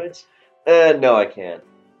 slides? No, I can't.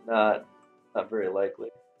 Not, not very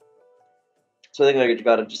likely. So I think I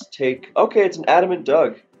gotta just take. Okay, it's an Adamant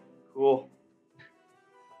Doug. Cool.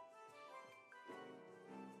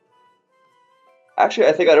 Actually,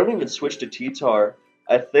 I think I don't even switch to T-Tar.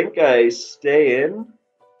 I think I stay in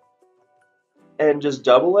and just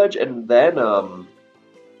double edge, and then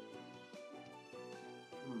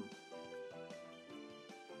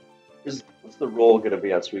what's the roll gonna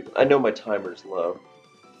be on Sweep? I know my timer's low.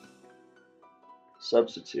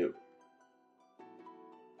 Substitute.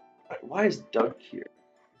 Why is Doug here?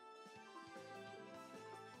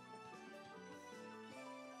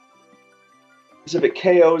 Because if it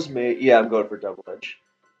KOs me, yeah, I'm going for double edge.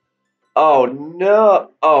 Oh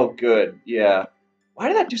no! Oh, good. Yeah. Why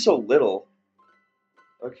did that do so little?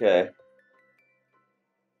 Okay.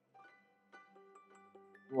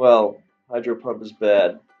 Well, Hydro Pump is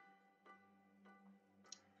bad.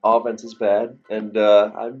 Offense is bad, and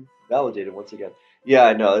I'm validated once again. Yeah,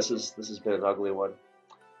 I know this has been an ugly one.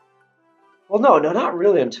 Well, no, not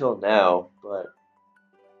really until now, but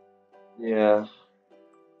yeah,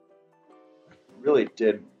 really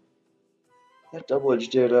did that double edge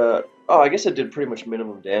did oh, I guess it did pretty much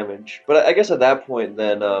minimum damage, but I guess at that point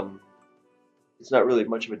then it's not really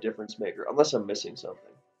much of a difference maker unless I'm missing something.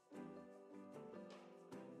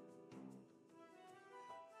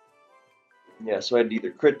 Yeah, so I'd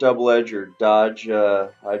either crit double edge or dodge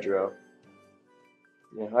Hydro.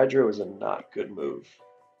 Yeah, Hydro is a not good move,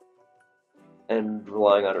 and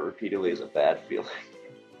relying on it repeatedly is a bad feeling.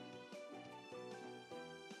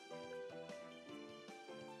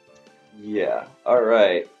 Yeah,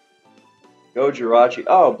 alright. Go Jirachi.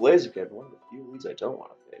 Oh, Blaziken, one of the few leads I don't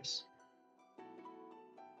want to face.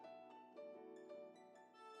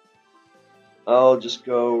 I'll just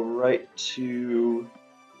go right to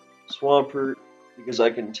Swampert because I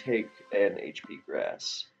can take an HP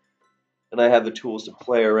Grass. And I have the tools to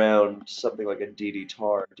play around something like a DD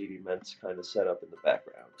Tar, DD Ments kind of setup in the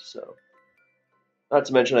background. So, not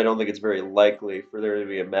to mention, I don't think it's very likely for there to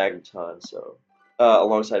be a Magneton. So,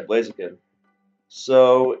 alongside Blaziken,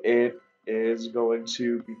 so it is going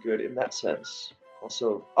to be good in that sense.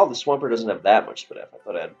 Also, oh, the Swampert doesn't have that much Spinef. I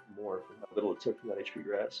thought I had more from how little it took from that HP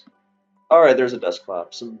Grass. Alright, there's a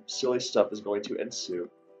Dusclops. Some silly stuff is going to ensue.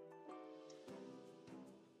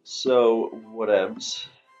 So, whatevs.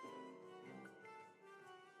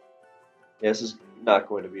 Yeah, this is not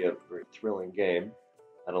going to be a very thrilling game,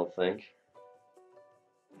 I don't think.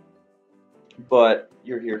 But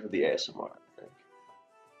you're here for the ASMR, I think.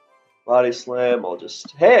 Body Slam, I'll just...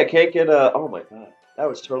 Hey, I can't get a... Oh my god, that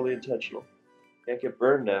was totally intentional. Can't get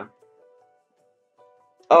burned now.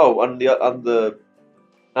 Oh, on the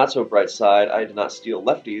not so bright side, I did not steal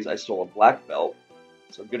lefties, I stole a black belt.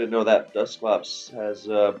 So good to know that Dusclops has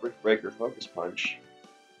Brick Breaker Focus Punch.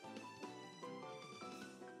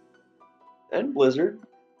 And Blizzard.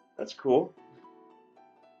 That's cool.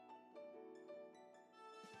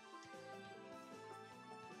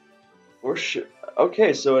 Or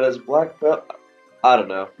okay, so it has black belt. I don't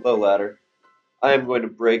know. Low ladder. I am going to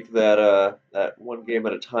break that one game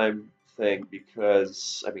at a time thing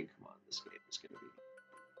because I mean, come on, this game is going to be.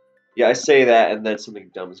 Yeah, I say that, and then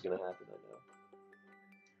something dumb is going to happen.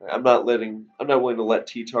 I know. I'm not willing to let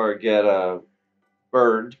T-Tar get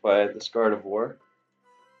burned by this Gardevoir.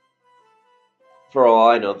 For all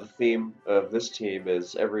I know, the theme of this team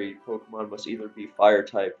is every Pokemon must either be Fire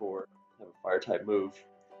type or have a Fire type move.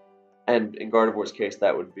 And in Gardevoir's case,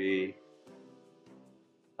 that would be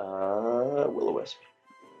Will-O-Wisp.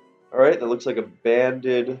 Alright, that looks like a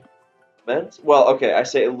banded Ment. Well, okay, I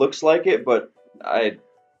say it looks like it, but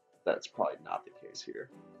that's probably not the case here.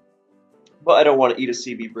 But I don't want to eat a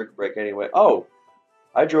CB Brick Break anyway. Oh,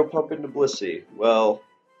 Hydro Pump into Blissey. Well,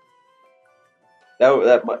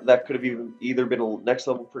 that could have either been a next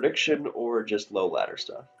level prediction or just low ladder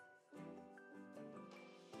stuff.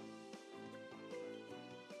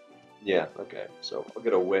 Yeah, okay, so I'll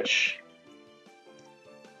get a Wish.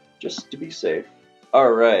 Just to be safe.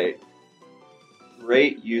 Alright.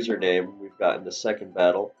 Great username we've got in the second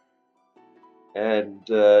battle. And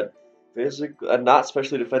not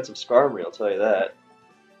especially defensive Skarmory, I'll tell you that.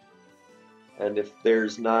 And if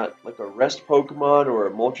there's not like a rest Pokemon or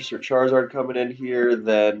a Moltres or Charizard coming in here,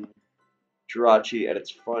 then Jirachi and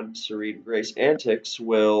its fun Serene Grace antics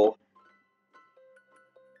will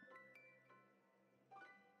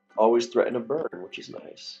always threaten a burn, which is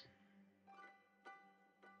nice.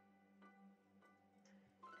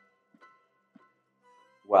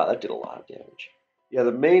 Wow, that did a lot of damage. Yeah,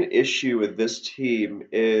 the main issue with this team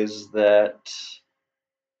is that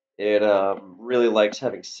it really likes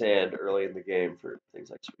having sand early in the game for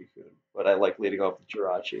things like Suicune, but I like leading off with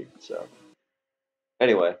Jirachi, so.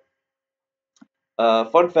 Anyway,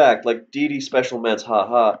 fun fact, like DD special meds,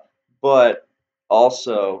 haha, but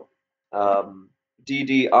also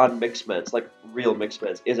DD on mixed meds, like real mixed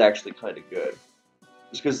meds, is actually kind of good.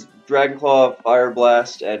 Just because Dragon Claw, Fire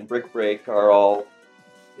Blast, and Brick Break are all,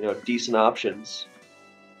 decent options.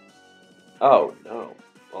 Oh no.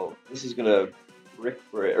 Well, this is gonna Brick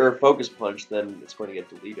Break or Focus Punch, then it's going to get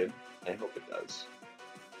deleted. I hope it does.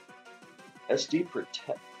 SD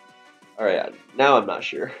Protect. Alright, now I'm not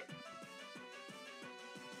sure.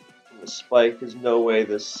 The Spike is no way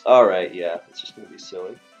this. Alright, yeah, it's just gonna be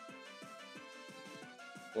silly.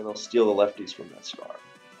 And I'll steal the lefties from that Scar.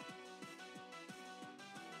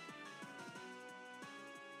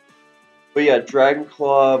 But yeah, Dragon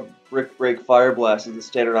Claw, Brick Break, Fire Blast is the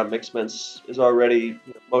standard on Mixments is already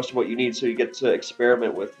most of what you need, so you get to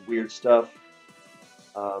experiment with weird stuff.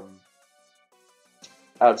 Um,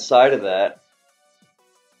 Outside of that,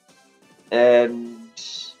 and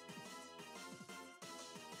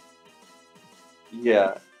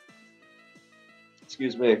yeah,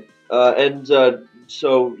 excuse me.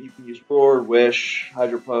 So you can use Roar, Wish,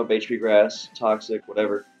 Hydro Pump, HP Grass, Toxic,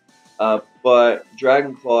 whatever. But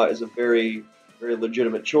Dragon Claw is a very, very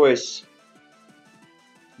legitimate choice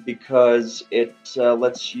because it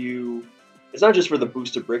lets you. It's not just for the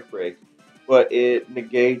boost of Brick Break, but it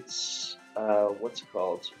negates what's it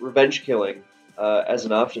called? Revenge killing as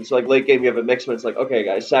an option. So like late game, you have a mix when it's like, okay,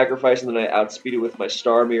 guys, sacrifice, and then I outspeed it with my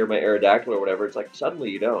Starmie or my Aerodactyl or whatever. It's like suddenly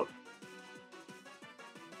you don't.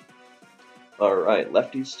 All right,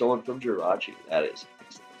 Lefty stolen from Jirachi. That is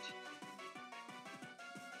excellent.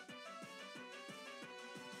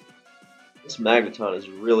 This Magneton is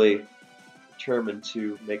really determined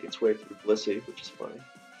to make its way through Blissey, which is funny.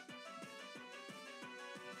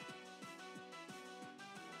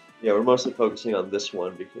 Yeah, we're mostly focusing on this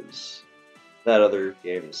one because that other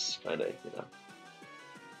game is kind of.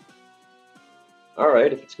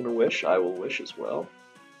 Alright, if it's going to wish, I will wish as well.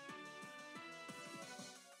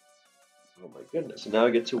 Oh my goodness, and now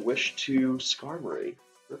I get to wish to Skarmory.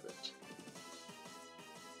 Perfect.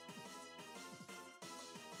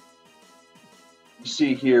 You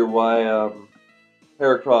see here why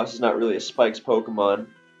Heracross is not really a Spikes Pokemon,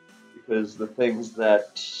 because the things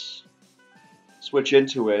that switch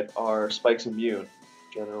into it are Spikes immune,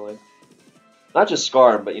 generally. Not just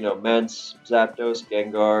Skarm, but Mence, Zapdos,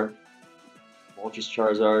 Gengar, Moltres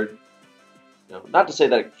Charizard. Not to say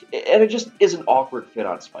that, and it just is an awkward fit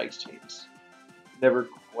on Spike's teams. Never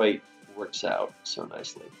quite works out so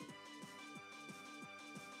nicely.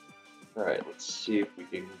 Alright, let's see if we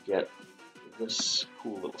can get this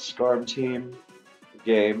cool little Skarm team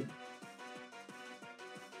game.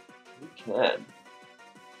 We can.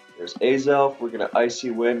 There's Azelf, we're gonna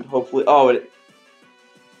Icy Wind, hopefully. Oh,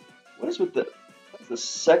 what is with that's the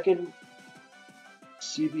second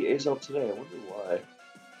CB Azelf today? I wonder why.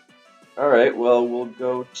 Alright, well, we'll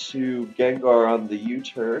go to Gengar on the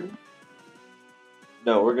U-turn.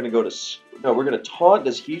 No, we're gonna taunt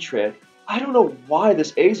this Heatran. I don't know why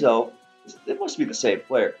this Azelf. It must be the same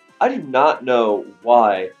player. I do not know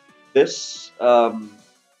why this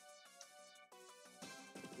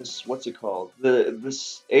this what's it called?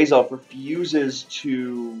 This Azelf refuses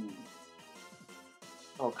to.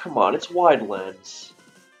 Oh come on, it's wide lens.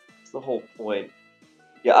 That's the whole point.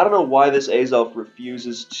 Yeah, I don't know why this Azelf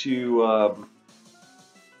refuses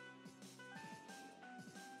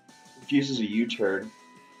a U-turn.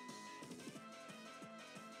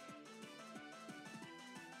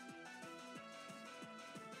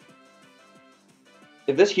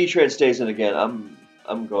 If this Heatran stays in again,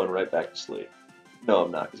 I'm going right back to sleep. No,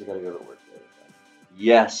 I'm not, because I gotta go to work later.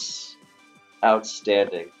 Yes,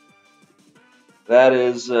 outstanding.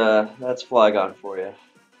 That's Flygon for you.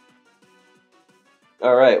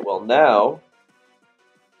 All right, well now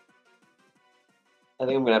I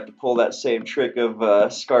think I'm gonna have to pull that same trick of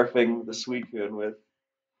scarfing the Suicune with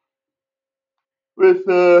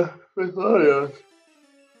Latios.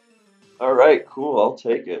 All right, cool. I'll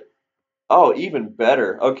take it. Oh, even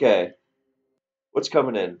better. Okay, what's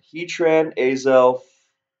coming in? Heatran, Azelf,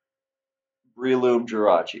 Breloom,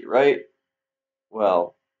 Jirachi, right?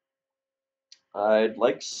 Well, I'd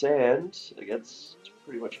like sand against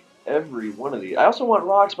pretty much every one of these. I also want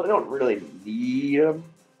rocks, but I don't really need them.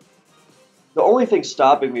 The only thing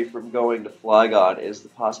stopping me from going to Flygon is the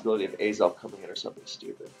possibility of Azelf coming in or something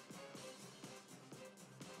stupid.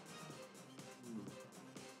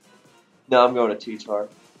 No, I'm going to T-Tar.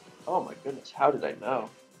 Oh my goodness, how did I know?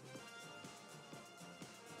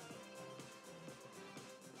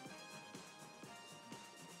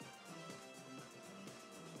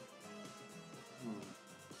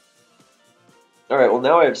 Alright, well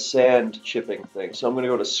now I have sand chipping thing, so I'm going to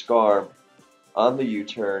go to Scarb on the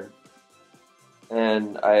U-turn,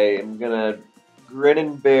 and I am going to Grin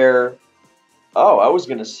and Bear. Oh, I was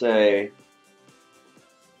going to say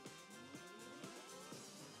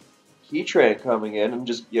Heatran coming in and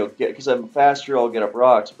just, get, because I'm faster, I'll get up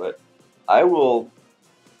rocks, but I will.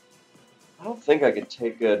 I don't think I can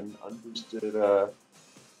take an unboosted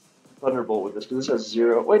Thunderbolt with this, because this has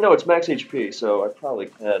 0. Wait, no, it's max HP, so I probably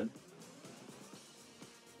can.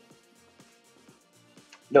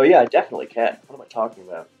 No, yeah, I definitely can. What am I talking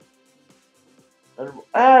about?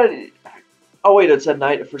 Oh, wait, it's at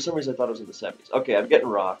 9. For some reason, I thought it was in the 70s. Okay, I'm getting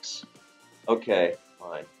rocks. Okay,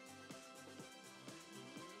 fine.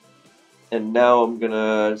 And now I'm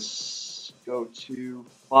gonna go to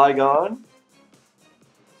Flygon.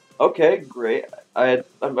 Okay, great. I'm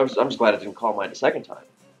just glad I didn't call mine a second time.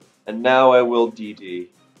 And now I will DD.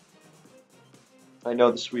 I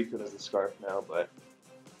know the Suicune has the Scarf now, but...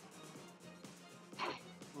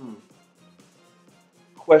 Hmm.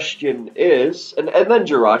 Question is... And then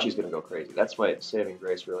Jirachi's gonna go crazy. That's my saving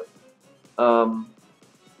grace, really. Am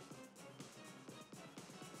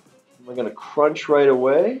I gonna Crunch right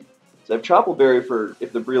away? So I have Chopple Berry for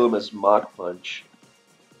if the Breloom has Mach Punch.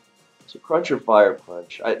 So Crunch or Fire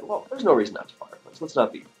Punch? Well, there's no reason not to Fire Punch. Let's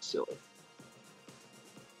not be silly.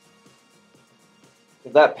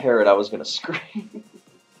 If that parrot, I was gonna scream.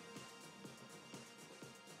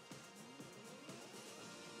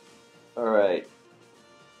 Alright.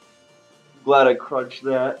 Glad I crunched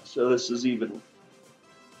that, so this is even...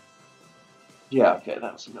 Yeah, okay,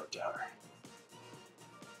 that was a no doubter.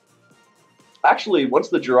 Actually, once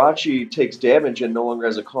the Jirachi takes damage and no longer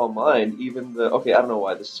has a Calm Mind, even the... Okay, I don't know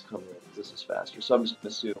why this is coming in, because this is faster, so I'm just going to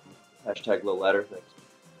assume hashtag low ladder things.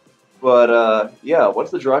 But, yeah, once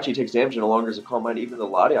the Jirachi takes damage and no longer has a Calm Mind, even the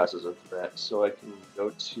Latias is a threat, so I can go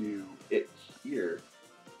to it here.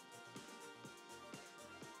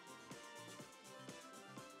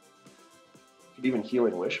 Could even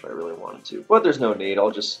Healing Wish if I really wanted to, but there's no need,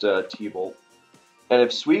 I'll just T-Bolt. And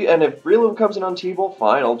if Breloom comes in on T-Bolt,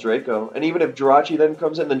 fine, I'll Draco. And even if Jirachi then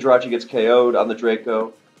comes in, then Jirachi gets KO'd on the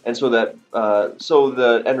Draco. And so that, so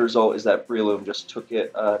the end result is that Breloom just took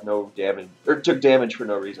it, no damage, or took damage for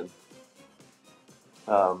no reason.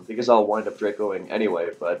 Because I'll wind up Dracoing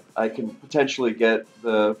anyway, but I can potentially get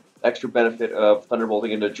the extra benefit of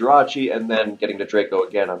Thunderbolting into Jirachi and then getting to Draco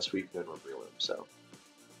again on Suicune or Breloom, so.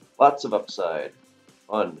 Lots of upside.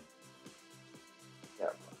 Fun.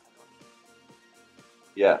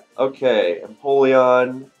 Yeah, okay.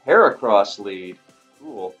 Empoleon, Heracross lead.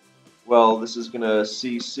 Cool. Well, this is gonna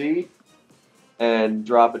CC and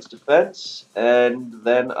drop its defense, and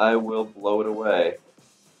then I will blow it away.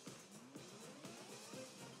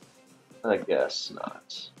 I guess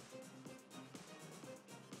not.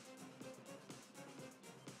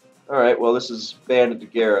 Alright, well, this is Banded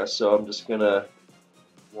Dagera, so I'm just gonna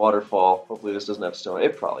Waterfall. Hopefully this doesn't have Stone.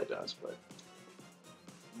 It probably does, but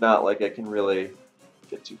not like I can really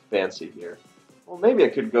get too fancy here. Well, maybe I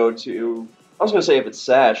could go to... I was going to say if it's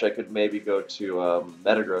Sash, I could maybe go to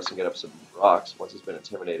Metagross and get up some rocks once it's been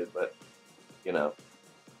intimidated, but, you know.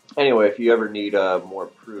 Anyway, if you ever need more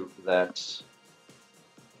proof that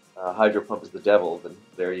Hydro Pump is the devil, then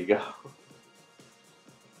there you go.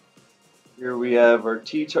 Here we have our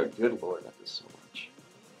T-Tar... Good lord, not this so much.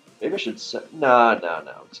 Maybe I should set... No,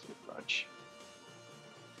 it's going to crunch.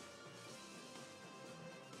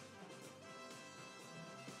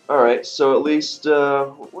 Alright, so at least,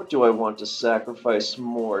 what do I want to sacrifice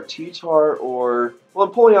more? T-Tar or...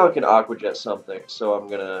 Well, Empoleon can Aqua Jet something, so I'm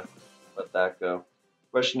gonna let that go.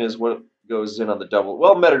 Question is, what goes in on the double...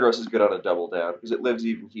 Well, Metagross is good on a double down, because it lives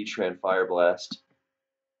even Heatran Fire Blast.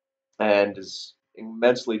 And is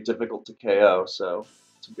immensely difficult to KO, so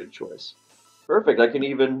it's a good choice. Perfect, I can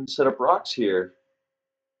even set up rocks here.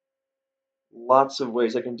 Lots of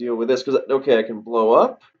ways I can deal with this, because, okay, I can blow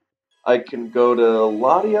up. I can go to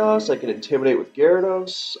Latias, I can Intimidate with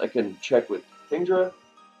Gyarados, I can check with Kingdra.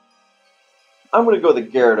 I'm going to go the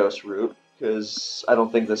Gyarados route, because I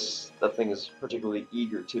don't think that thing is particularly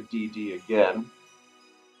eager to DD again.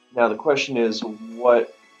 Now the question is,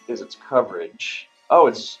 what is its coverage? Oh,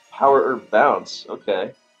 it's Power or Bounce,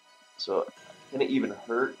 okay. So, can it even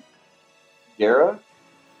hurt Gyara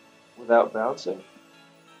without bouncing?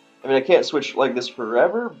 I mean, I can't switch like this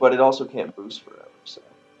forever, but it also can't boost forever, so...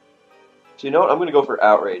 So you know what? I'm going to go for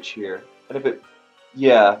Outrage here. And if it...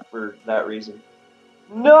 Yeah, for that reason.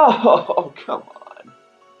 No! Come on.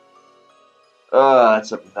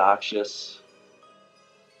 That's obnoxious.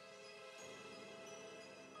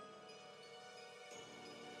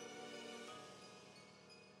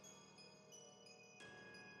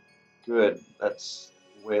 Good. That's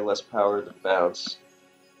way less power than Bounce.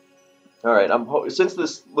 Alright, since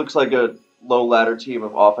this looks like a low ladder team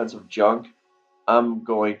of offensive junk, I'm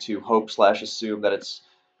going to hope/assume that it's...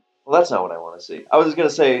 Well, that's not what I want to see. I was going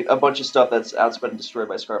to say a bunch of stuff that's outspent and destroyed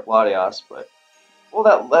by Scarf Latias, but... Well,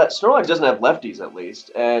 that Snorlax doesn't have lefties, at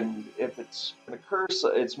least, and if it's going to curse,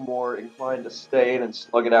 it's more inclined to stay in and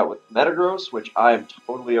slug it out with Metagross, which I am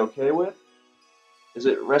totally okay with. Is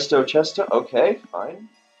it Resto Chesta? Okay, fine.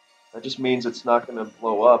 That just means it's not going to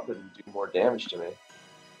blow up and do more damage to me.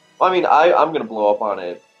 Well, I mean, I'm going to blow up on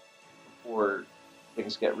it before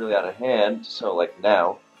things get really out of hand, so, like,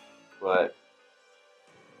 now, but...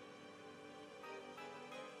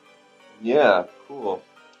 Yeah, cool.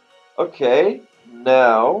 Okay,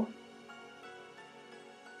 now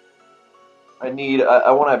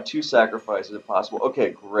I want to have 2 sacrifices if possible.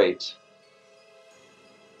 Okay, great.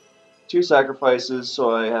 2 sacrifices,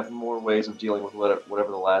 so I have more ways of dealing with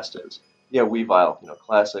whatever the last is. Yeah, Weavile,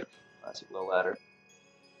 classic low ladder.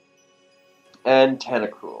 And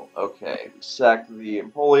Tentacruel. Okay, we sack the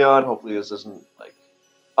Empoleon. Hopefully this isn't like...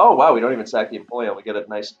 Oh, wow, we don't even sack the Empoleon. We get a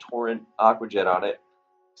nice Torrent Aqua Jet on it.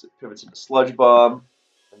 So it pivots into Sludge Bomb.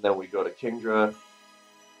 And then we go to Kingdra.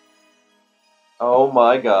 Oh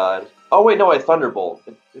my god. Oh wait, no, I Thunderbolt.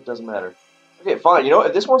 It doesn't matter. Okay, fine. You know,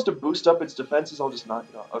 if this wants to boost up its defenses, I'll just knock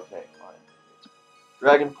it off. Okay, fine.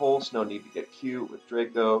 Dragon Pulse, no need to get cute with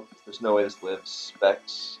Draco. There's no way this lives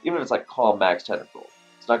Specs. Even if it's like Calm Max Tentacle.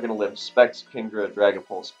 It's not going to live Specs, Kingdra, Dragon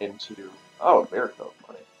Pulse into... Oh, Miracle,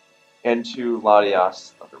 funny. Into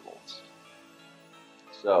Latias Thunderbolts.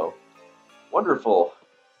 So, wonderful.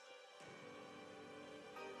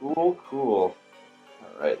 Cool, cool.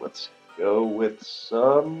 Alright, let's go with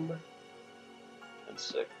some... and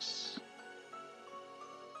 6.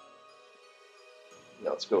 Yeah,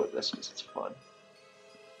 let's go with this because it's fun.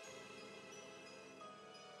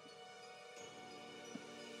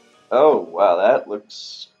 Oh, wow, that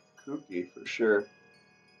looks kooky for sure.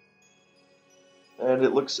 And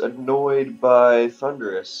it looks annoyed by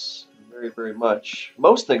Thundurus very, very much.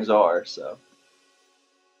 Most things are, so.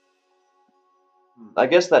 I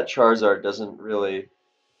guess that Charizard doesn't really...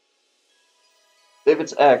 If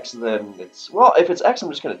it's X, then it's... Well, if it's X, I'm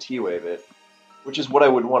just going to T-Wave it. Which is what I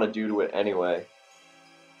would want to do to it anyway.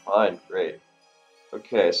 Fine, great.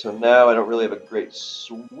 Okay, so now I don't really have a great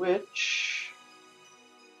switch.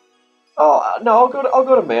 Oh, no, I'll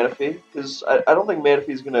go to Manaphy, because I don't think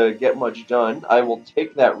Manaphy's going to get much done. I will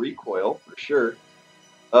take that recoil, for sure.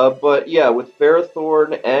 But yeah, with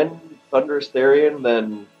Ferrothorn and Thundurus Therian,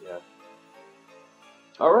 then, yeah.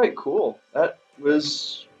 Alright, cool. That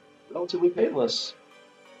was relatively painless.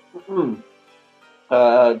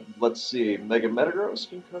 Let's see. Mega Metagross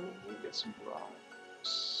can come in here, get some rocks.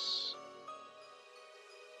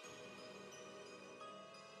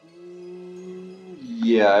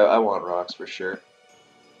 Yeah, I want rocks for sure.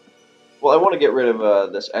 Well, I want to get rid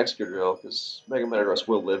of this Excadrill, because Mega Metagross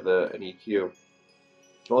will live an EQ.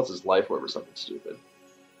 Unless it's Life Orb or something stupid.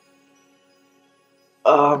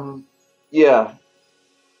 Yeah.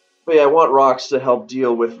 But yeah, I want rocks to help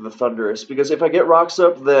deal with the Thundurus, because if I get rocks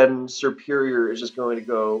up, then Serperior is just going to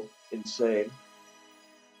go insane.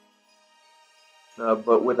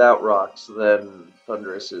 But without rocks, then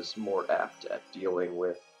Thundurus is more apt at dealing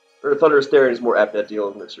with... Or Thundurus Therian is more apt at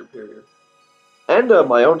dealing with Serperior. And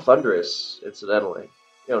my own Thundurus, incidentally.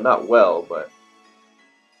 You know, not well, but...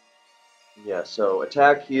 Yeah, so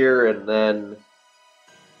attack here, and then...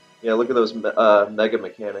 Yeah, look at those Mega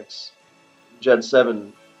Mechanics. Gen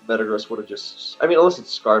 7 Metagross would have just... I mean, unless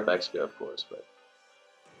it's Scarfexca, of course, but...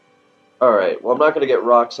 Alright, well, I'm not going to get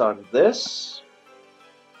rocks on this.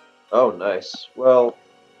 Oh, nice. Well,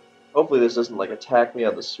 hopefully this doesn't, like, attack me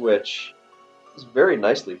on the switch. It's very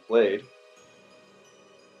nicely played.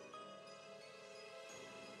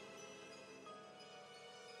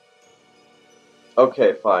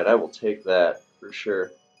 Okay, fine. I will take that, for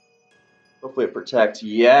sure. Hopefully it protects.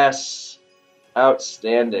 Yes!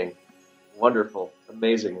 Outstanding. Wonderful.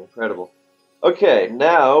 Amazing. Incredible. Okay,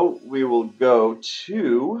 now we will go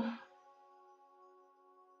to...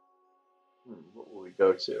 what will we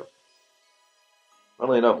go to?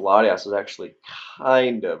 Funnily enough, Latias is actually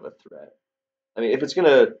kind of a threat. I mean, if it's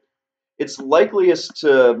gonna... It's likeliest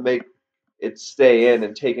to make it stay in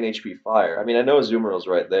and take an HP fire. I mean, I know Azumarill's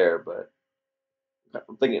right there, but...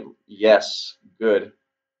 I'm thinking, yes, good.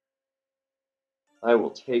 I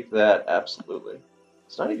will take that, absolutely.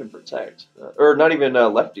 It's not even Protect. Or not even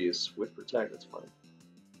Lefties with Protect, that's funny.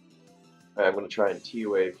 Alright, I'm going to try and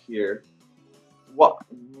T-Wave here. What?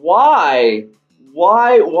 Why?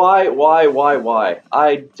 Why?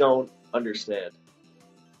 I don't understand.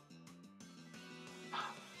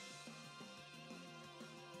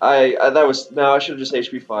 No, I should have just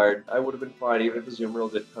HP fired. I would have been fine even if the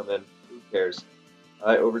Azumarill did come in. Who cares?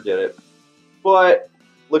 I overdid it. But,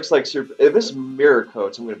 looks like if this is Mirror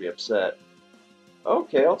Coats, I'm going to be upset.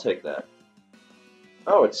 Okay, I'll take that.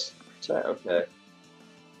 Oh, it's... Okay.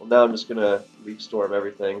 Well, now I'm just going to Leaf Storm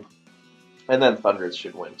everything. And then Thundurus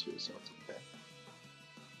should win too, so it's okay.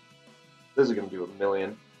 This is going to do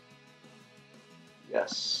 1,000,000.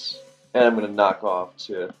 Yes. And I'm going to knock off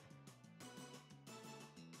to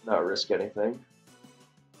not risk anything.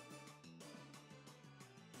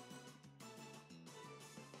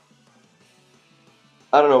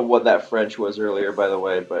 I don't know what that French was earlier, by the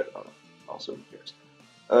way, but also who cares?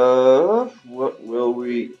 What will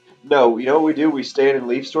we... No, you know what we do? We stay in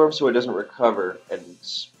Leaf Storm so it doesn't recover and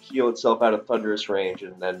heal itself out of thunderous range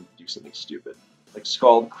and then do something stupid, like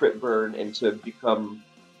Scald crit burn and to become,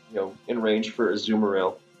 in range for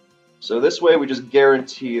Azumarill. So this way we just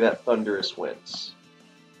guarantee that thunderous wins.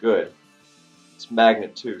 Good. It's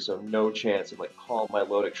magnet too, so no chance of like Calm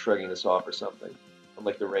Milotic shrugging this off or something.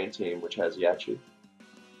 Unlike the Rain team, which has Yachi.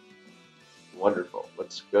 Wonderful.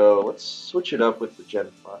 Let's go. Let's switch it up with the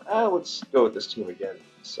Gen 5. Let's go with this team again in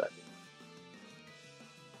a second.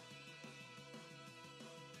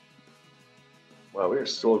 Wow, we are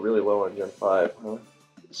still really low on Gen 5, huh?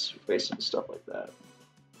 Let's face some stuff like that.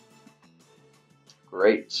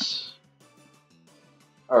 Great.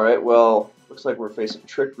 Alright, well, looks like we're facing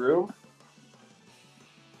Trick Room.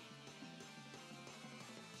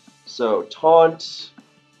 So, Taunt,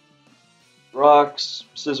 Rocks,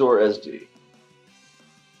 Scizor, SD.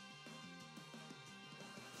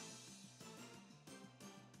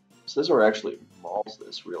 Scizor actually mauls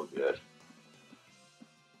this real good.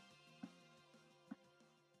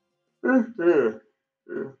 I'm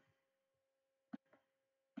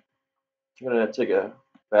gonna take a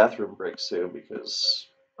bathroom break soon because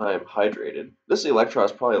I'm hydrated. This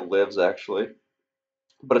Electros probably lives actually,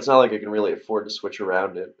 but it's not like I can really afford to switch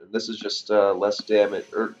around it. And this is just less damage.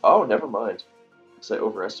 Or oh, never mind, because I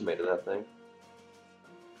overestimated that thing.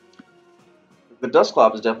 The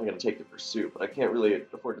Dusclops is definitely going to take the pursuit, but I can't really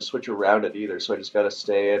afford to switch around it either, so I just got to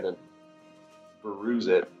stay in and peruse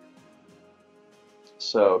it.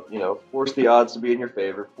 So, force the odds to be in your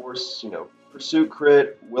favor. Force, pursuit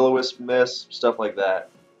crit, Will-O-Wisp miss, stuff like that.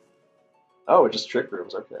 Oh, it just Trick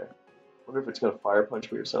Rooms, okay. Wonder if it's going to Fire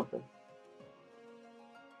Punch me or something.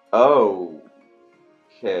 Oh,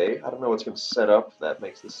 okay. I don't know what's going to set up that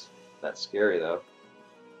makes this that scary, though.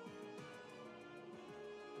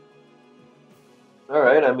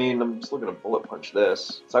 Alright, I mean, I'm just looking to Bullet Punch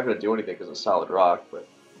this. It's not going to do anything because it's a solid rock, but at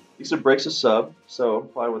least it breaks a sub, so I'm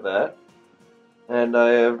fine with that. And I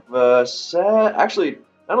have actually,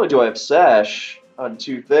 not only do I have Sash on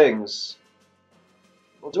two things,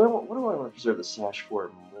 well, what do I want to preserve the Sash for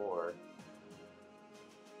more?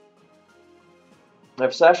 I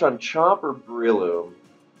have Sash on Chomp or Breloom.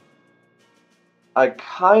 I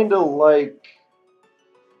kind of like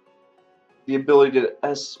the ability to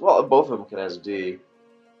well, both of them can SD.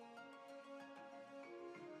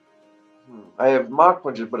 I have Mach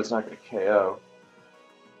Punches, but it's not going to KO.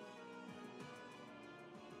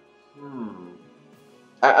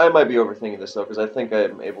 I might be overthinking this though, because I think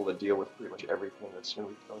I'm able to deal with pretty much everything that's going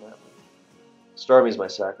to be thrown at me. Starmie's my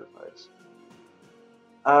sacrifice.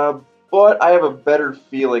 But I have a better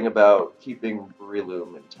feeling about keeping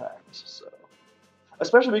Breloom intact, so.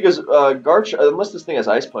 Especially because unless this thing has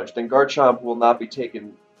Ice Punch, then Garchomp will not be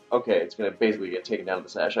taken. Okay, it's going to basically get taken down to the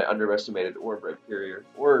Sash. I underestimated Orb Period,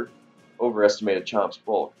 or overestimated Chomp's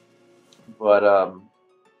bulk. But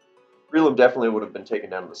Breloom definitely would have been taken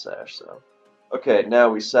down to the Sash, so. Okay, now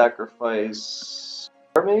we sacrifice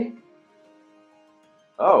Army.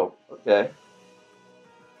 Oh, okay.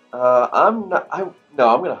 I'm not. No,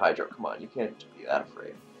 I'm gonna Hydro. Come on, you can't be that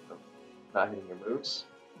afraid of not hitting your moves.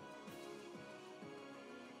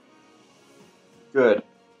 Good.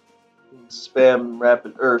 Spam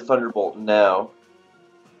Rapid or Thunderbolt now.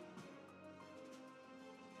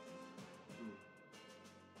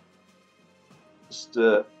 Just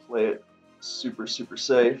play it super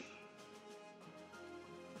safe.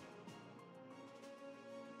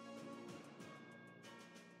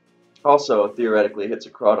 Also, theoretically, hits a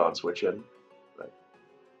Crawdon switch in.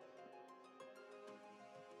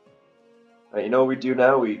 Right, you know what we do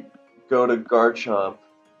now? We go to Garchomp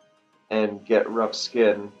and get Rough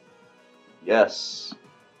Skin. Yes.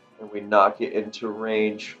 And we knock it into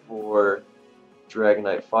range for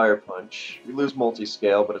Dragonite Fire Punch. We lose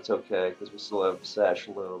multi-scale, but it's okay, because we still have Sash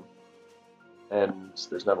Loom. And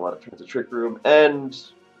there's not a lot of turns of Trick Room. And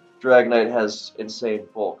Dragonite has insane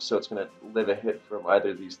bulk, so it's going to live a hit from either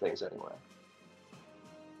of these things anyway.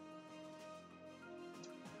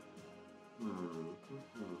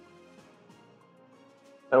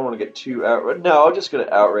 I don't want to get too out. No, I'm just going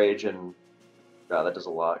to Outrage, and God, that does a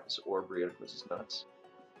lot, because Orbrey and this is nuts.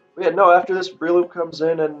 But yeah, no, after this, Breloom comes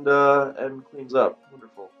in and cleans up.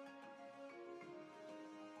 Wonderful.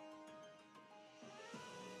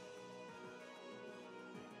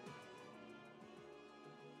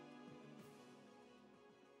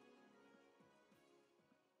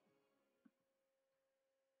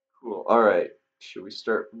 Cool. All right. Should we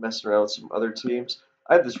start messing around with some other teams?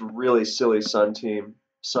 I have this really silly Sun team,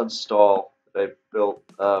 Sun Stall, that I built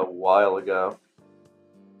a while ago.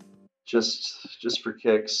 Just for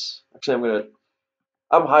kicks. Actually,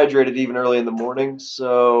 I'm hydrated even early in the morning,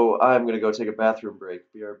 so I'm gonna go take a bathroom break.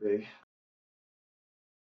 BRB.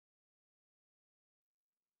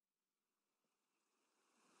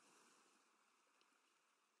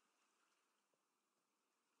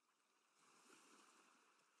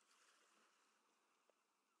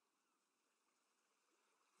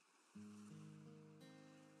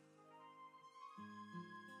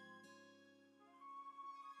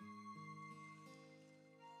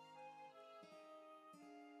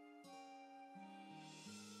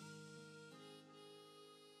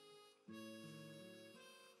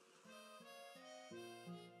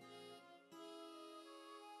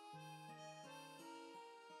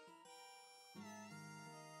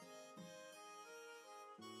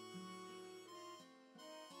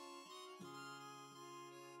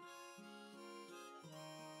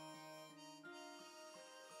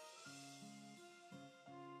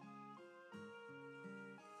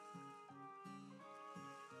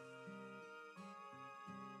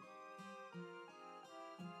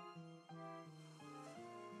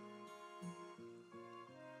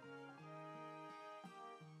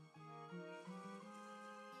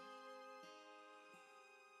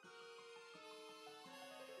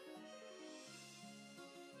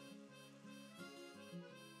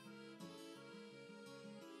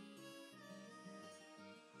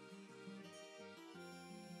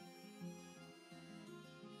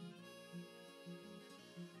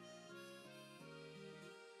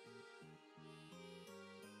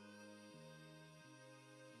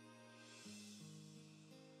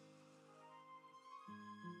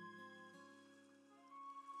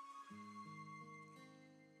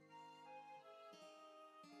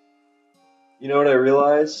 You know what I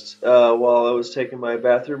realized while I was taking my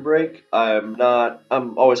bathroom break? I'm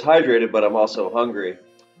always hydrated, but I'm also hungry.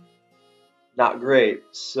 Not great.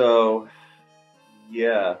 So,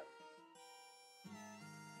 yeah.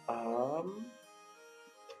 Um,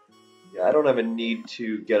 yeah, I don't have a need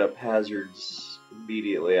to get up hazards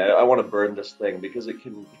immediately. I want to burn this thing because it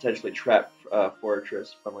can potentially trap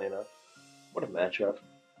Fortress, funnily enough. What a matchup.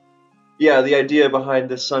 Yeah, the idea behind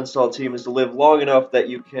this Sunstall team is to live long enough that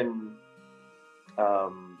you can.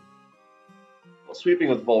 Um, well, sweeping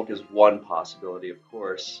with Volk is one possibility, of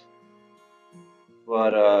course.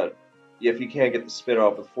 But if you can't get the spin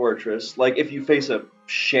off with Fortress, like if you face a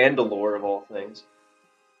Chandelure of all things.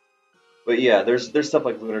 But yeah, there's stuff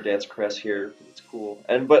like Lunar Dance Crest here. It's cool.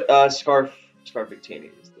 And but Scarf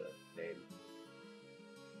Victini is the name.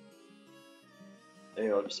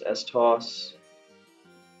 And, just S toss.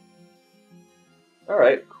 All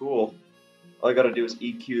right, cool. All I gotta do is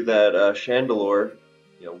EQ that Chandelure,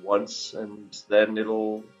 once, and then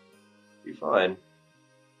it'll be fine.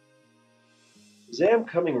 Zam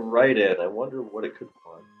coming right in. I wonder what it could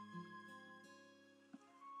want.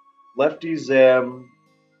 Lefty Zam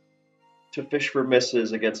to fish for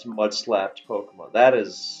misses against mud-slapped Pokemon. That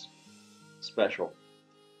is special.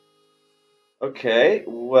 Okay,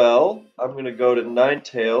 well, I'm gonna go to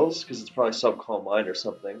Ninetales, because it's probably Subcall Mine or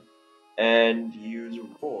something, and use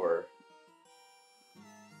Roar.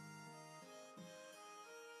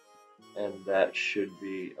 And that should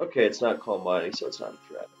be... Okay, it's not Calm Mining, so it's not a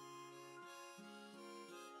threat.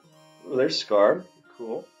 Ooh, there's Scar.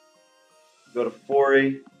 Cool. Go to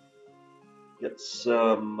Fori. Get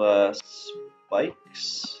some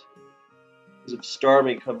spikes. Because if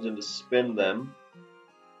Starmie comes in to spin them,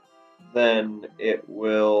 then it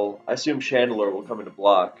will... I assume Chandelure will come into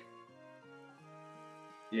block.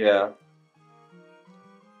 Yeah.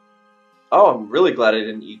 Oh, I'm really glad I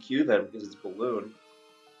didn't EQ then, because it's Balloon.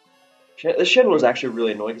 This Chandelure is actually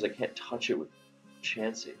really annoying because I can't touch it with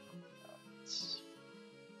Chansey. It's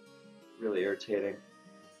really irritating.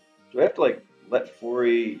 Do I have to, like, let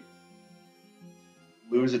Fori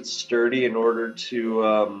lose its sturdy in order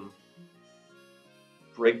to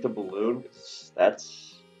break the balloon?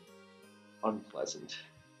 That's unpleasant.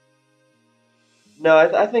 No,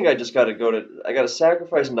 I think I just gotta I gotta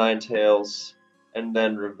sacrifice Ninetales and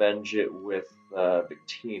then revenge it with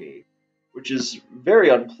Victini, which is very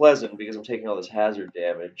unpleasant because I'm taking all this hazard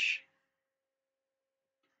damage.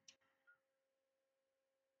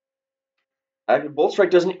 Bolt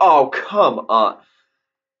Strike doesn't. Oh, come on.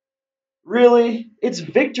 Really? It's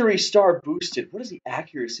Victory Star boosted. What is the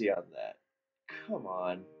accuracy on that? Come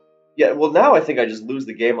on. Yeah, well, now I think I just lose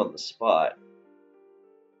the game on the spot,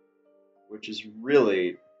 which is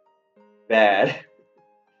really bad.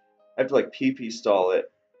 I have to, like, PP stall it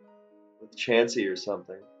with Chansey or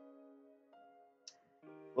something.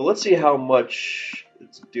 Well, let's see how much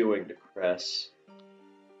it's doing to Cress.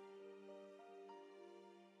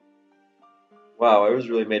 Wow, I was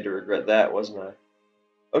really made to regret that, wasn't I?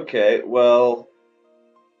 Okay, well,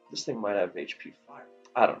 this thing might have HP Fire.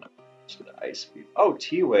 I don't know. I'm just gonna Ice Speed. Oh,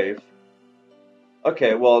 T-Wave.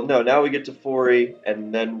 Okay, well, no, now we get to Fori,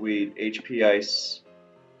 and then we HP Ice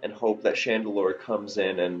and hope that Chandelure comes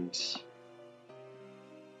in and...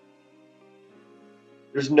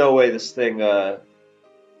 There's no way this thing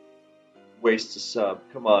wastes a sub.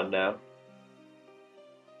 Come on now.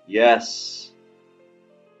 Yes.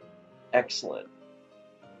 Excellent.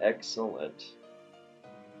 Excellent.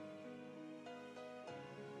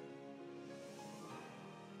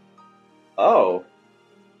 Oh.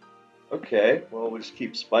 Okay, well, we'll just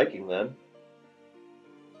keep spiking then.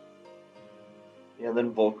 And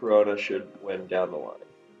then Volcarona should win down the line.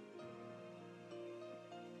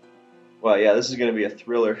 Well, yeah, this is going to be a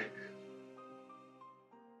thriller.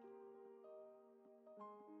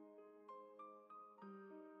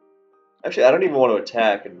 Actually, I don't even want to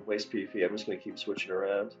attack and waste PP. I'm just going to keep switching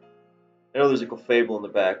around. I know there's a Clefable in the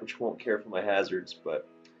back, which won't care for my hazards, but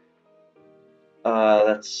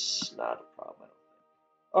that's not a problem.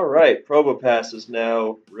 Alright, Probopass is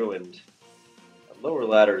now ruined. A lower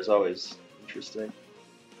ladder is always interesting.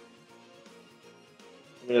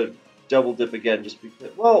 I'm going to double dip again just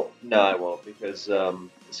because... Well, no, I won't, because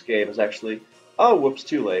this game is actually... Oh, whoops,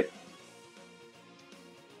 too late.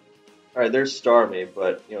 Alright, there's Starmie,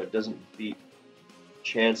 but, it doesn't beat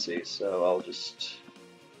Chansey, so I'll just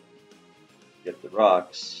get the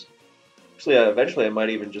rocks. Actually, eventually I might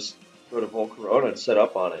even just go to Volcarona and set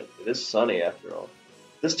up on it. It is sunny, after all.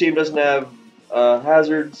 This team doesn't have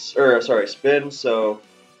hazards, or sorry, spin, so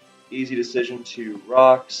easy decision to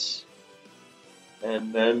rocks.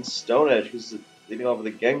 And then Stone Edge, because it's leading off with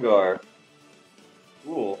a Gengar.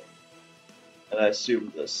 Cool. and I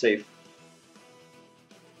assume the safe.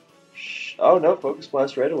 Oh no, focus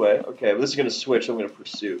blast right away. Okay, well, this is gonna switch. I'm gonna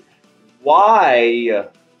pursue. Why?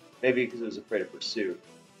 Maybe because it was afraid of pursuit.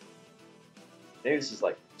 Maybe this is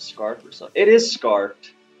like Scarf or something. It is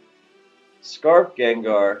Scarfed. Scarf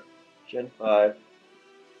Gengar, Gen 5.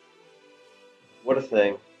 What a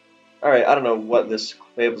thing. Alright, I don't know what this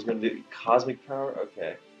Fable's gonna do. Cosmic Power?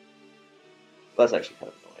 Okay. That's actually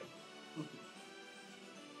kind of annoying.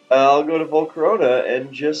 I'll go to Volcarona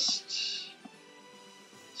and just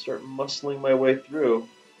start muscling my way through.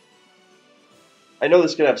 I know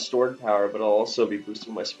this is gonna have stored power, but I'll also be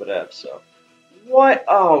boosting my Spadef, so. What?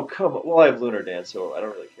 Oh, come on. Well, I have Lunar Dance, so I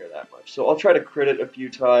don't really care that much. So I'll try to crit it a few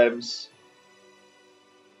times.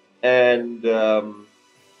 And, or,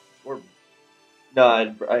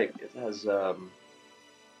 no, it has,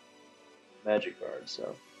 Magic Guard,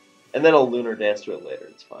 so. And then I'll Lunar Dance to it later,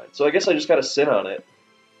 it's fine. So I guess I just gotta sit on it.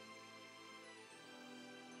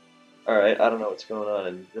 Alright, I don't know what's going on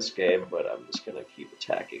in this game, but I'm just gonna keep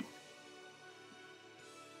attacking.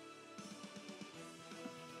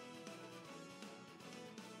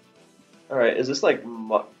 Alright, is this like...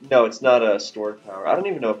 No, it's not a stored power. I don't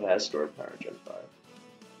even know if it has stored power in Gen 5.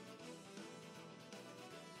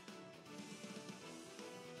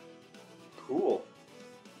 Cool.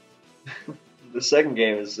 The second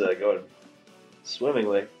game is going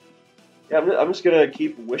swimmingly. Yeah, I'm just gonna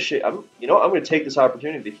keep wishing. You know, I'm gonna take this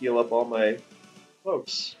opportunity to heal up all my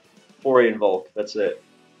folks. Foray and Volk, that's it.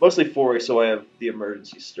 Mostly Foray, so I have the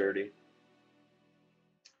emergency sturdy.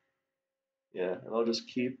 Yeah, and I'll just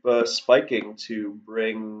keep spiking to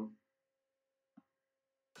bring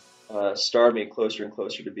Starmie closer and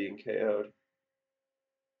closer to being KO'd.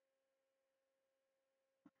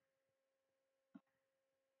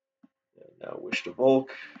 And now Wish to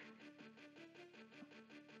Volk.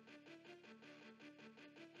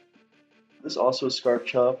 This also a Scarf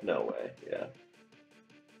Chomp? No way, yeah.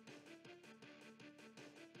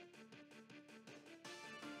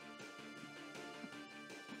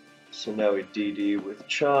 So now we DD with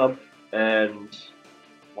Chomp, and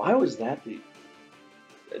why was that the...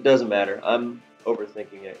 It doesn't matter, I'm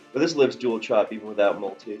overthinking it. But this lives dual chop even without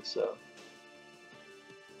multi, so...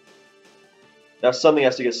 Now something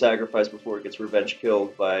has to get sacrificed before it gets revenge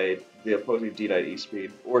killed by the opposing D-Knight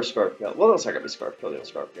E-Speed, or Scarf Kill. Well, it's not gonna be Scarf Kill, the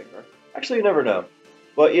Scarf Gengar. Actually, you never know.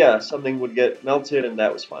 But yeah, something would get melted, and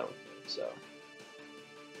that was fine with me, so...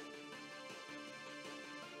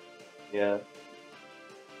 Yeah.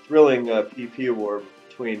 Thrilling PP war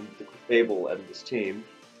between the Fable and this team.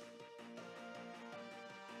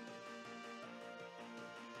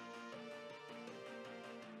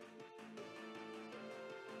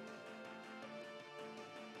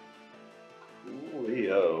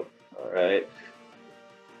 Coolio. Alright.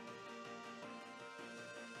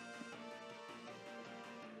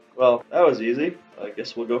 Well, that was easy. I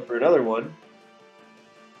guess we'll go for another one.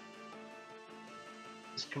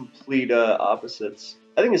 Just complete opposites.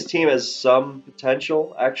 I think this team has some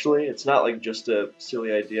potential, actually. It's not like just a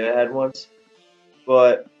silly idea I had once.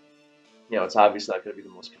 But, you know, it's obviously not going to be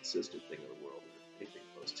the most consistent thing in the world, or anything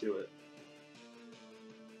close to it.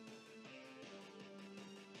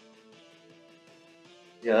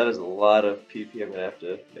 Yeah, that is a lot of PP I'm going to have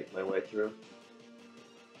to make my way through.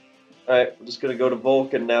 Alright, we're just going to go to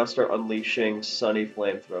Volk and now start unleashing Sunny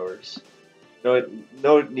Flamethrowers.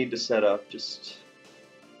 No need to set up, just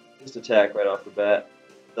attack right off the bat.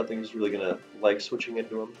 Nothing's really going to like switching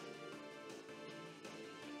into him.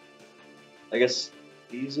 I guess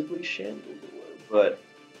feasibly Shandle would, but...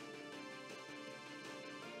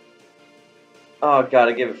 Oh god,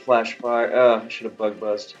 I gave it Flash Fire. I should have Bug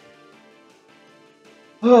Buzzed.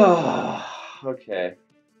 Okay.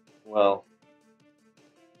 Well.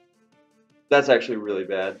 That's actually really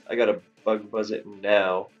bad. I gotta Bug Buzz it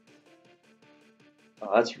now.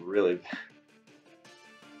 Oh, that's really bad.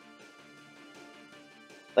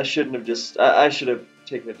 I shouldn't have just... I should have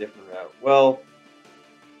taken a different route. Well...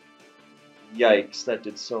 Yikes, that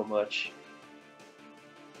did so much.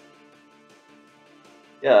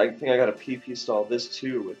 Yeah, I think I gotta PP stall this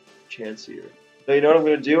too with Chansey. Now, you know what I'm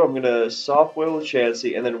gonna do? I'm gonna Soft Boil with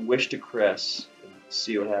Chansey and then Wish to Cress and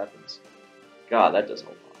see what happens. God, that does a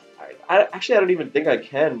lot. Actually, I don't even think I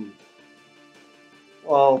can.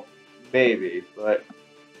 Well, maybe, but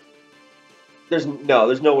there's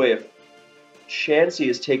no way if Chansey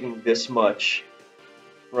is taking this much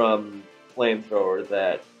from Flamethrower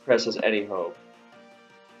that Cress has any hope.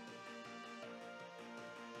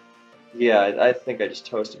 Yeah, I think I just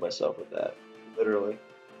toasted myself with that, literally.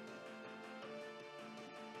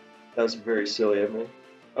 That was very silly of me.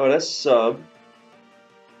 Oh, that's sub.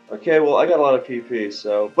 Okay, well I got a lot of PP,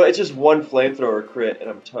 so but it's just one flamethrower crit and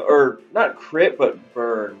I'm or not crit but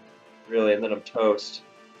burn, really, and then I'm toast.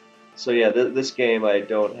 So yeah, this game I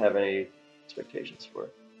don't have any expectations for.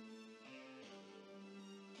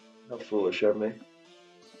 How foolish of me.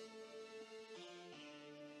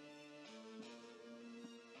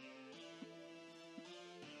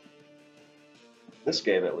 This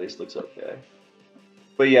game at least looks okay.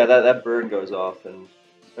 But yeah, that burn goes off, and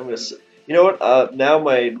I'm gonna. You know what? Now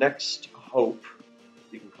my next hope,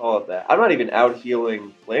 if you can call it that. I'm not even out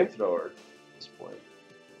healing flamethrower at this point.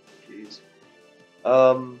 Jeez.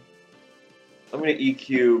 Um, I'm gonna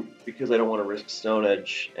EQ because I don't want to risk Stone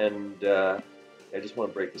Edge, and I just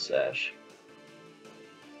want to break the sash.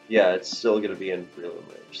 Yeah, it's still gonna be in prelim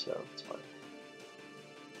range, so it's fine.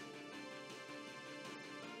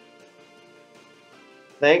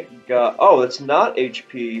 Thank God. Oh, it's not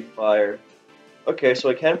HP fire. Okay, so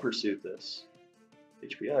I can pursue this.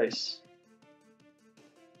 HP ice.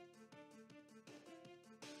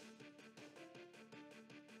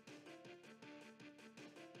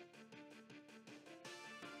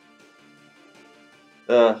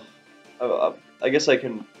 Uh, I guess I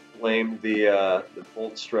can blame the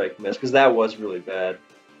bolt strike miss because that was really bad.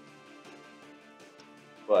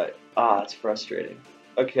 But it's frustrating.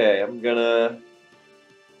 Okay, I'm gonna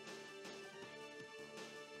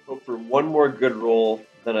hope for one more good roll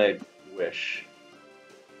than I wish.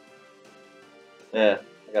 I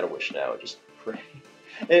gotta wish now. Just pray.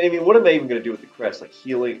 And I mean, what am I even gonna do with the crest? Like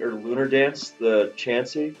healing or lunar dance? The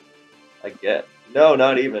Chansey? I get. No,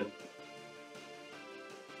 not even.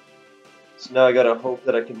 So now I gotta hope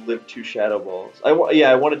that I can live two shadow balls. I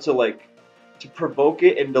wanted to like to provoke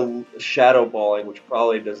it into shadow balling, which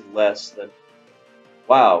probably does less than.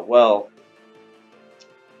 Wow. Well,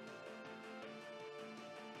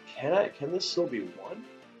 can this still be one?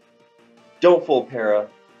 Don't full para.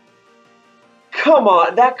 Come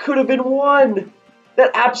on, that could have been one.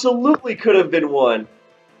 That absolutely could have been one.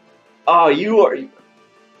 Oh, you are.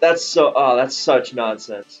 That's so. Oh, that's such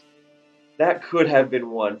nonsense. That could have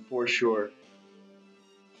been one for sure.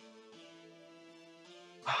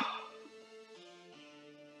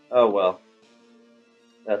 Oh well,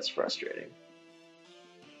 that's frustrating.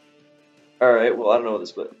 All right. Well, I don't know what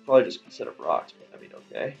this, but probably just a set of rocks. But I mean,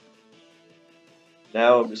 okay.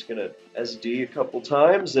 Now I'm just gonna SD a couple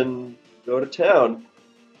times and go to town.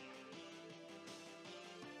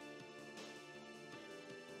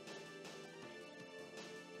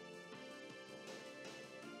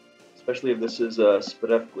 Especially if this is a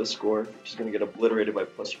Spadef Gliscor, which is gonna get obliterated by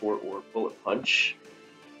 +4 or Bullet Punch.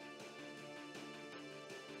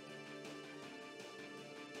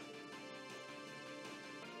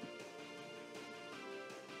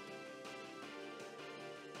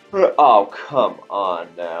 Oh, come on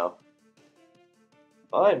now.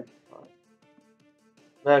 Fine. Fine.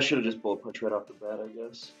 Nah, I should have just Bullet Punch right off the bat, I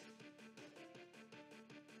guess.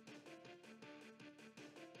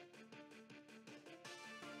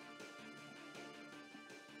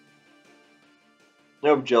 I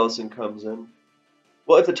hope Jellicent comes in.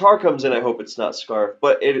 Well, if the Tar comes in, I hope it's not Scarf.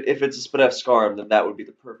 But if it's a Spadef Scarm, then that would be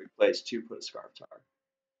the perfect place to put a Scarf Tar.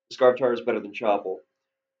 Scarf Tar is better than Chopple,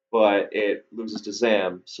 but it loses to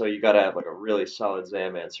Zam, so you gotta have like a really solid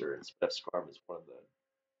Zam answer, and Spadef Scarm is one of the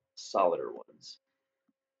solider ones.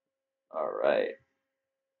 Alright.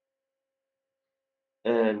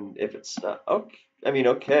 And if it's not okay, I mean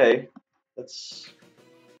okay. That's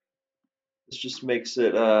this just makes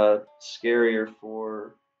it scarier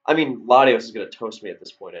for I mean Latios is gonna toast me at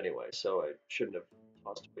this point anyway, so I shouldn't have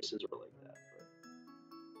tossed away Scissor like that.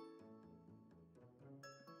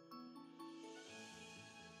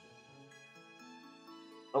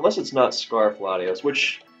 But unless it's not Scarf Latios,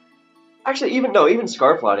 which actually even no, even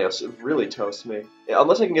Scarf Latios it really toasts me.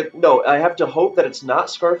 Unless I can get no, I have to hope that it's not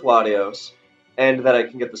Scarf Latios and that I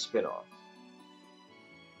can get the spin off.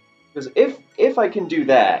 Because if I can do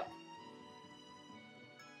that,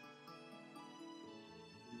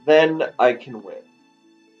 then I can win.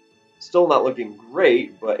 Still not looking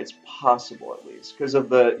great, but it's possible at least because of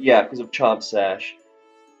because of Chomp Sash.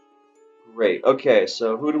 Great. Okay,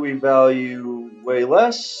 so who do we value way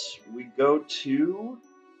less? We go to.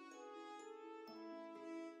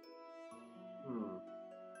 Hmm.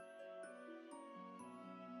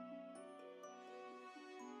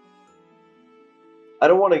 I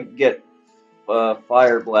don't want to get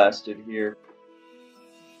fire blasted here,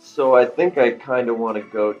 so I think I kind of want to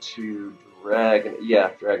go to Dragon.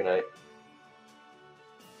 Yeah, Dragonite.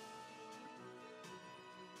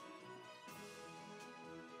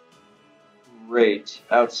 Great,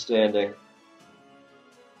 outstanding.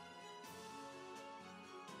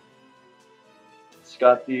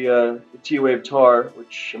 got the T-Wave Tar,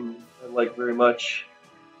 which I like very much,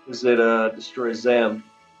 because it destroys Zam.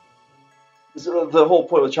 The whole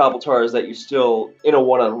point with Chapel Tar is that you still, in a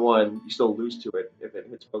one-on-one, you still lose to it if it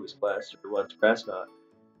hits Focus Blast or runs Grass Knot.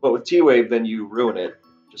 But with T-Wave, then you ruin it,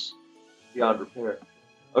 just beyond repair.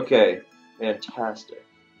 Okay, fantastic.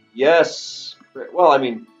 Yes! Well, I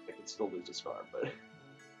mean, I can still lose to Scar, but...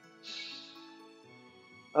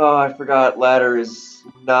 Oh, I forgot ladder is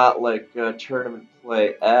not like tournament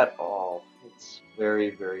play at all. It's very,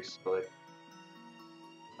 very silly.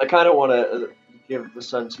 I kind of want to give the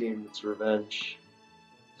Sun team its revenge,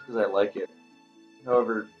 because I like it.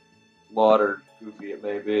 However flawed or goofy it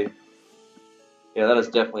may be. Yeah, that is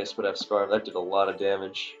definitely a Spit F Scarf. That did a lot of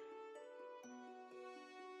damage.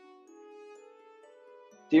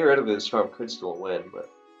 Theoretically, the Scarf could still win, but...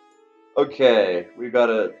 Okay, we got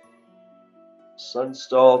a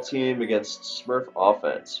Sunstall team against Smurf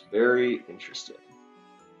offense. Very interesting.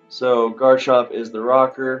 So, Garchomp is the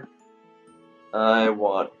rocker. I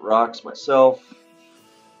want rocks myself.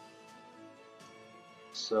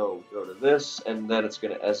 So, go to this, and then it's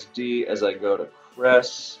going to SD as I go to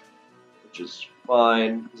Cress, which is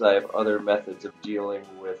fine, because I have other methods of dealing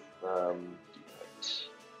with defects.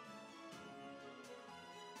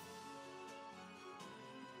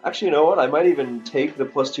 Actually, you know what? I might even take the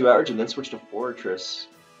 +2 average and then switch to Fortress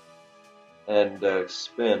and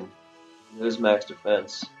spin. It is max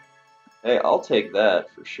defense. Hey, I'll take that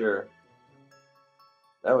for sure.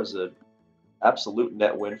 That was an absolute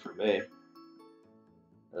net win for me.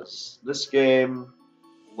 This game,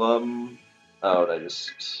 Lum. Oh, did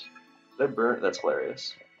I burn? That's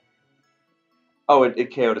hilarious. Oh,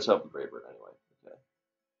 it KO'd itself with Braybird anyway. Okay.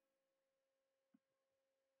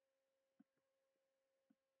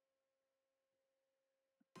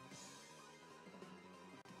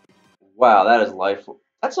 Wow, that is life.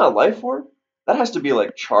 That's not life orb. That has to be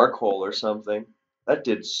like charcoal or something. That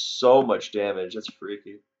did so much damage. That's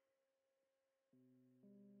freaky.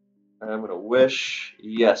 And I'm gonna wish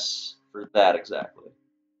yes for that exactly.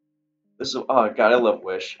 This is oh god, I love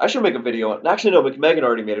Wish. I should make a video on. Actually, no, Megan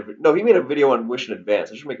already made a video. No, he made a video on Wish in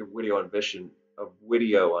advance. I should make a video on Wish and a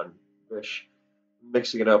video on Wish,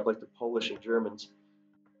 mixing it up like the Polish and Germans.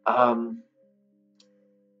 Um,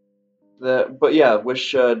 but yeah,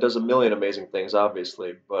 Wish does a million amazing things,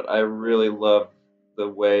 obviously. But I really love the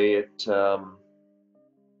way it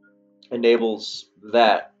enables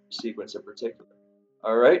that sequence in particular.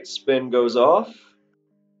 All right, spin goes off,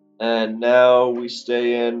 and now we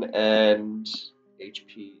stay in and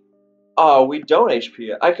HP. Oh, we don't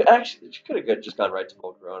HP. I could have just gone right to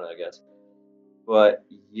Volcarona, I guess. But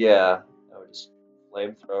yeah, I would just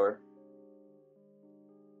flamethrower.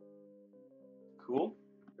 Cool,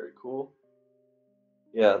 very cool.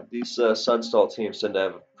 Yeah, these Sunstall teams tend to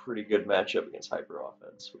have a pretty good matchup against Hyper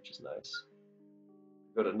Offense, which is nice.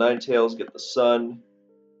 Go to Ninetales, get the Sun,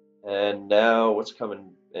 and now what's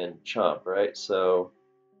coming in? Chomp, right? So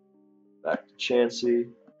back to Chansey.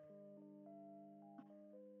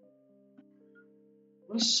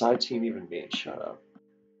 What does side team even mean? Shut up.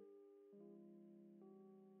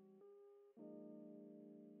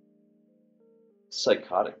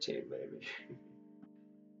 Psychotic team, maybe.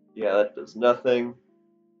 Yeah, that does nothing.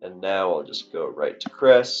 And now I'll just go right to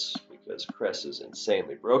Cress, because Cress is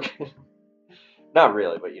insanely broken. Not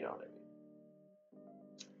really, but you know what I mean.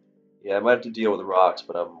 Yeah, I might have to deal with rocks,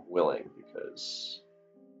 but I'm willing, because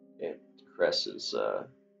Cress is,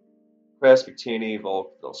 Cress, Victini,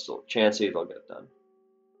 Volk, they'll still, Chansey, they'll get it done.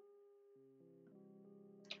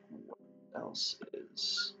 What else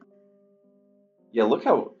is... Yeah, look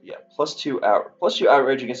how, yeah, +2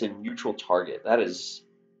 outrage against a neutral target. That is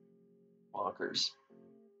bonkers.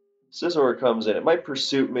 Scizor comes in. It might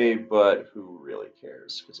pursue me, but who really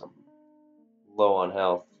cares? Because I'm low on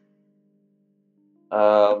health.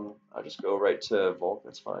 I'll just go right to Volk.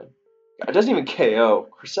 That's fine. It doesn't even KO.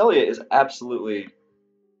 Cresselia is absolutely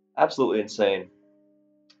insane.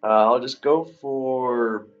 I'll just go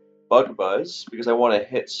for Bug Buzz because I want to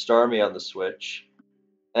hit Starmie on the switch.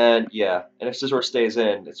 And yeah, and if Scizor stays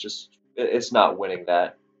in, it's not winning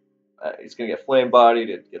that. It's gonna get flame bodied.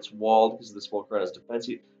 It gets walled because this Volcarona's defense.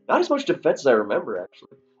 Not as much defense as I remember,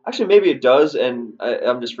 actually. Actually, maybe it does, and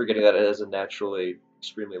I'm just forgetting that it has a naturally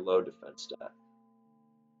extremely low defense stat.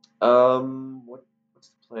 What's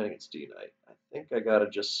the plan against D-Knight? I think I gotta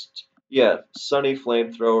just Sunny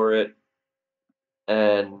flamethrower it,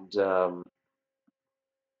 and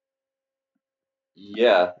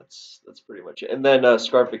yeah, that's pretty much it. And then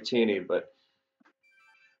Scarf Victini, but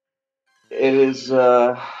it is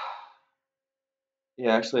yeah,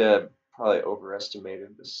 actually I probably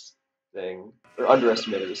overestimated this thing or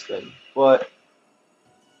underestimated this thing, but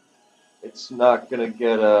it's not gonna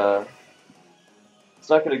get a it's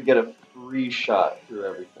not gonna get a free shot through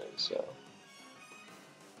everything. So,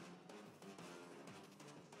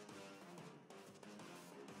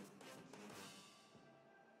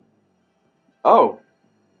 oh,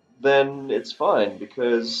 then it's fine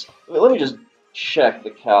because let me just check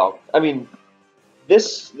the calc. I mean,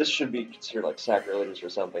 this should be considered like sacrilegious or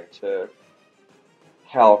something to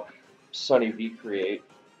calc Sunny V create,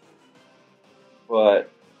 but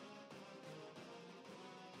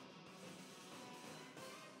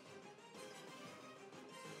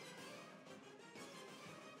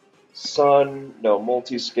Sun, no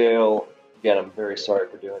multi-scale. Again, I'm very sorry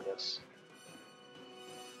for doing this.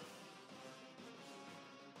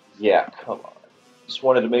 Yeah, come on. Just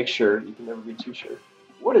wanted to make sure. You can never be too sure.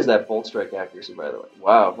 What is that bolt strike accuracy, by the way?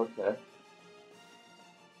 Wow, okay.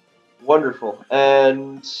 Wonderful.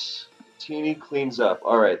 And Teeny cleans up.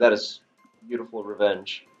 Alright, that is beautiful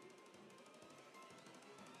revenge.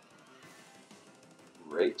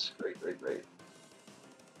 Great, great, great, great.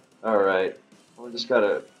 Alright. We just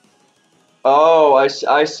gotta. Oh, I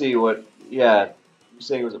see what. Yeah, you're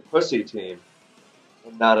saying it was a pussy team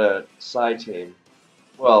and not a side team.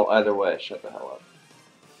 Well, either way, shut the hell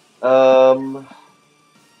up.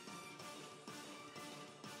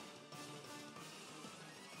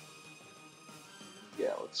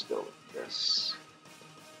 Yeah, let's go with this.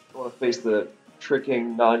 I want to face the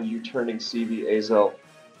tricking, non-U-turning CB Azel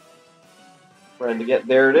friend again.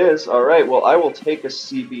 There it is. All right. Well, I will take a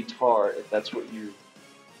CB Tar if that's what you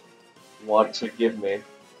want to give me.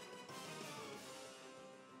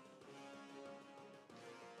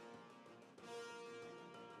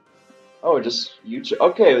 Oh, just you.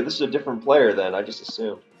 Okay, this is a different player then. I just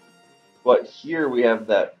assumed. But here we have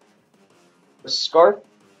that a Scarf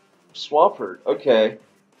Swampert. Okay.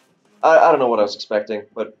 I don't know what I was expecting,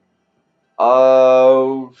 but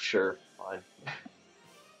oh, sure, fine.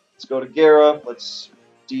 Let's go to Gera. Let's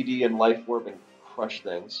DD and Life Orb and crush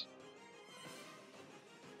things.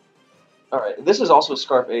 Alright, this is also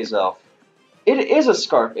Scarf Azelf. It is a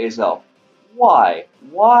Scarf Azelf. Why?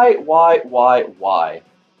 Why?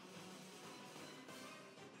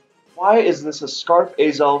 Why is this a Scarf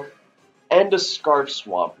Azelf and a Scarf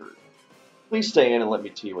Swampert? Please stay in and let me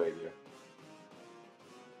T-Wave you.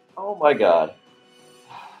 Oh my god.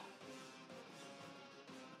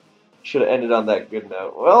 Should have ended on that good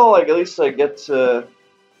note. Well, like, at least I get to...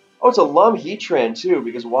 Oh, it's a Lum Heatran too,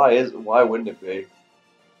 because why wouldn't it be?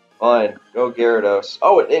 Fine, go Gyarados.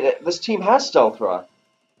 Oh, this team has Stealth Rock.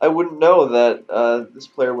 I wouldn't know that this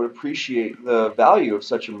player would appreciate the value of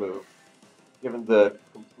such a move, given the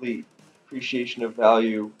complete appreciation of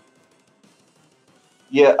value.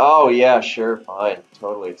 Yeah. Oh, yeah. Sure. Fine.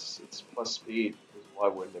 Totally. It's plus speed. Why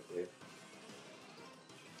wouldn't it be?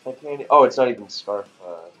 Titanium. Oh, it's not even Scarf.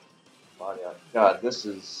 Body on. God, this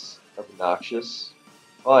is obnoxious.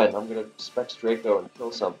 Fine. I'm gonna Specs Draco and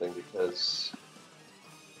kill something because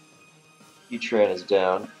Heatran is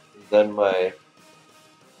down. And then my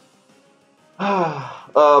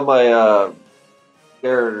my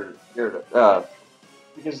Garrett,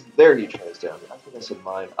 because their Heatran is down. I think I said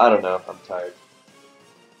mine. I don't know. I'm tired.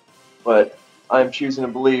 But I'm choosing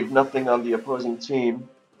to believe nothing on the opposing team.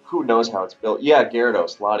 Who knows how it's built? Yeah,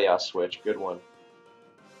 Gyarados, Latias switch, good one.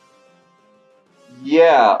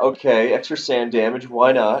 Yeah, okay, extra sand damage,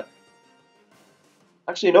 why not?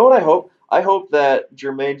 Actually, you know what I hope? I hope that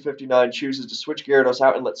Jermaine59 chooses to switch Gyarados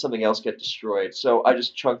out and let something else get destroyed. So I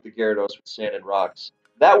just chunk the Gyarados with sand and rocks.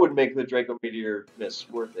 That would make the Draco Meteor miss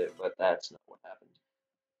worth it, but that's not what happened.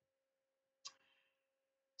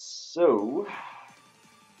 So,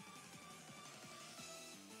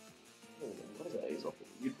 what is that Azel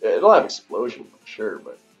thing? It'll have Explosion for sure,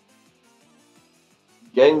 but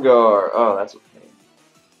Gengar. Oh, that's a pain.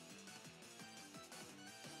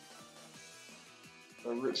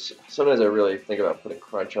 Sometimes I really think about putting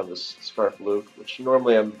Crunch on this Scarf Luke, which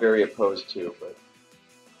normally I'm very opposed to, but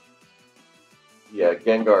yeah,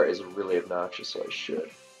 Gengar is really obnoxious, so I should.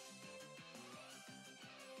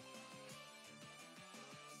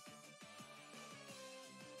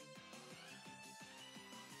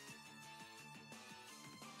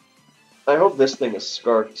 I hope this thing is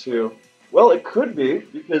Scarf too. Well, it could be,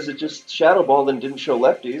 because it just Shadow Balled and didn't show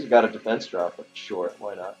lefties, got a defense drop, but sure,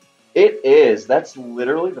 why not? It is. That's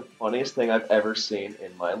literally the funniest thing I've ever seen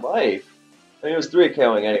in my life. I mean, it was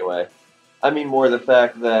 3KOing anyway. I mean more the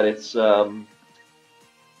fact that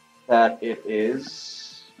that it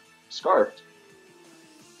is scarfed.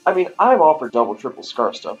 I mean, I'm all for double, triple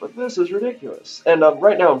scarf stuff, but this is ridiculous. And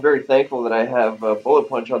right now, I'm very thankful that I have Bullet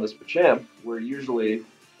Punch on this Machamp, where usually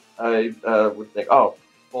I would think, oh,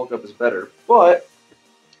 Bulk Up is better. But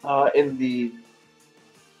In the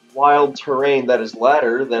wild terrain that is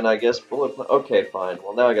ladder, then I guess bullet. Okay, fine.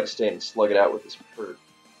 Well, now I gotta stay and slug it out with this perk.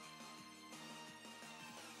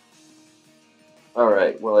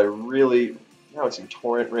 Alright, well, I really. Now it's in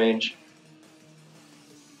torrent range.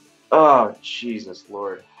 Oh, Jesus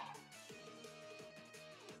Lord.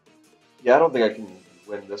 Yeah, I don't think I can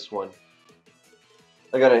win this one.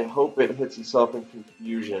 I gotta hope it hits itself in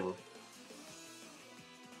confusion.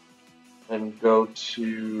 And go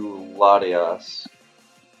to Latias.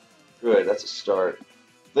 Good, that's a start.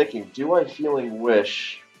 Thinking, do I Healing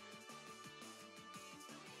Wish?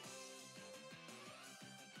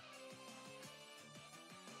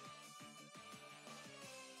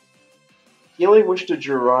 Healing Wish to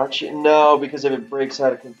Jirachi? No, because if it breaks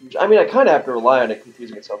out of confusion. I mean, I kind of have to rely on it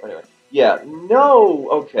confusing itself anyway. Yeah, no!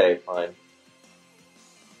 Okay, fine.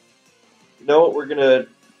 You know what, we're gonna...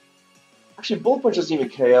 Actually, Bullet Punch doesn't even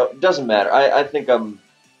KO. Doesn't matter. I think I'm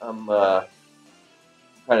kind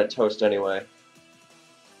of toast anyway.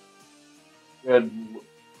 Good.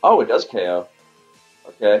 Oh, it does KO.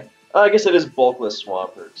 Okay. I guess it is Bulkless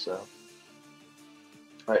Swampert, so...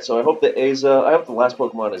 Alright, so I hope the I hope the last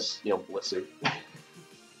Pokemon is, Blissey.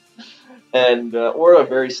 And, or a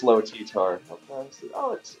very slow T-Tar.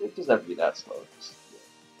 Oh, it doesn't have to be that slow.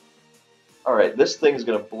 Alright, this thing is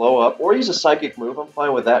going to blow up, or use a Psychic move, I'm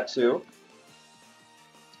fine with that too.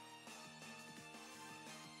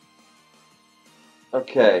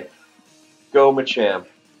 Okay, go Machamp.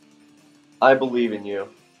 I believe in you.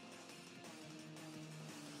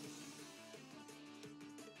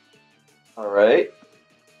 Alright.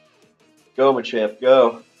 Go Machamp,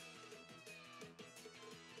 go.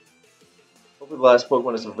 Hopefully the last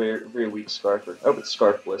Pokemon is a very, very weak Scarfer. I hope it's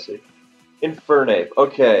Scarf Blissey. Infernape,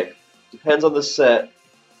 okay. Depends on the set.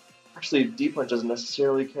 Actually, D-Punch doesn't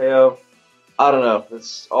necessarily KO. I don't know.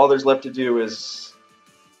 That's all there's left to do is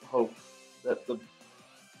hope that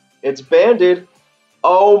it's banded.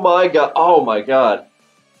 Oh my god. Oh my god.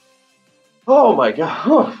 Oh my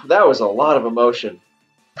god. That was a lot of emotion.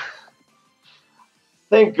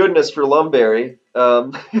 Thank goodness for Lumberry.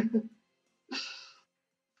 Thank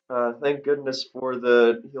goodness for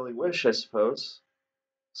the Healing Wish, I suppose.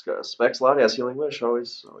 Specs Latias Healing Wish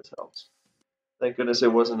always helps. Thank goodness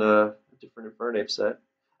it wasn't a different Infernape set.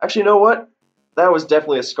 Actually, you know what? That was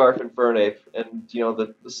definitely a Scarf Infernape, and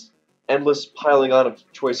this endless piling on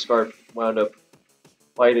of choice Scarf wound up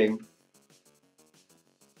fighting.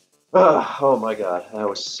 Oh my god, that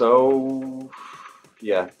was so...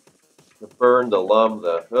 Yeah. The burn, the lum,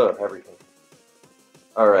 the... everything.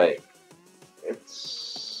 Alright.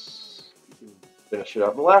 It's... You can finish it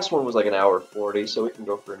up. The last one was like an hour 40, so we can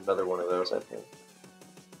go for another one of those, I think.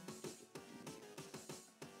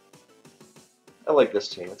 I like this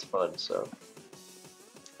team, it's fun, so...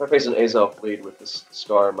 If I face an Azelf lead with this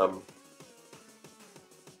Scarm,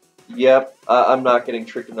 Yep, I'm not getting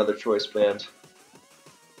tricked another choice band.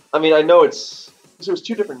 I mean, I know because it was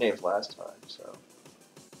two different names last time, so...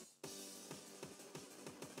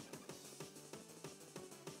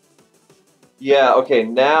 Yeah, okay,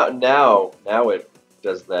 now it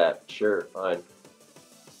does that. Sure, fine.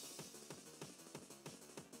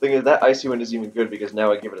 Thing is, that Icy Wind is even good because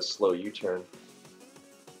now I give it a slow U-turn.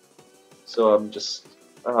 So I'm just...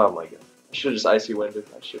 Oh my god. I should have just Icy Winded.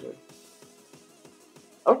 I should have.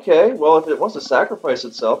 Okay, well, if it wants to sacrifice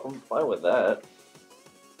itself, I'm fine with that.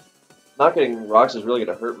 Not getting rocks is really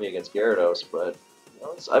going to hurt me against Gyarados, but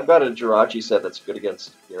I've got a Jirachi set that's good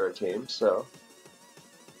against Gyara teams, so...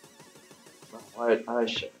 I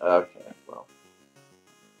should... Okay, well.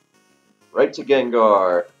 Right to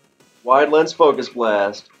Gengar. Wide Lens Focus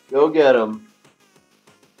Blast. Go get him.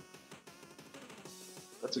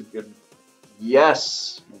 That's a good...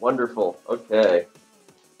 Yes! Wonderful. Okay.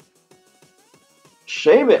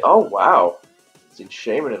 Shaman. Oh, wow. I haven't seen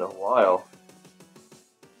Shaman in a while.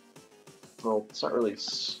 Well, it's not really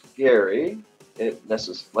scary.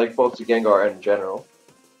 Like both to Gengar and in general.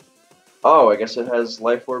 Oh, I guess it has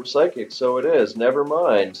Life Orb Psychic, so it is. Never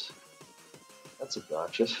mind. That's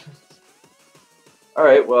obnoxious.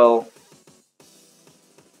 Alright, well...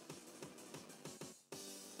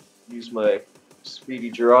 Use my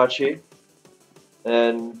Speedy Jirachi.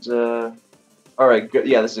 And, alright, good.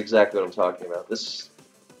 Yeah, this is exactly what I'm talking about. This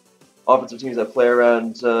offensive teams that play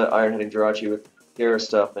around Iron Heading Jirachi with Gyara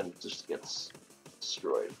stuff and just gets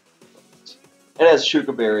destroyed. And it has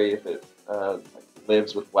Shuka Berry if it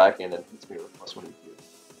lives with Whackin' and hits me with +1 EQ.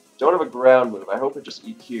 Don't have a ground move. I hope it just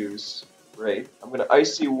EQs. Great. I'm going to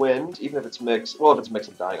Icy Wind, even if it's mixed. Well, if it's mixed,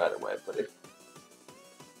 I'm dying either way. But if...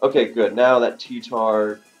 Okay, good. Now that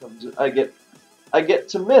T-Tar comes in, I get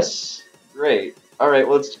to miss. Great. Alright,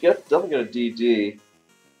 well, it's definitely going to DD.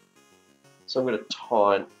 So I'm gonna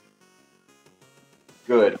taunt.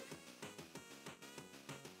 Good.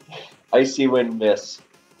 Icy Wind miss.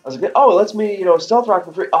 I was like, oh, it lets me, stealth rock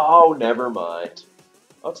for free. Oh, never mind.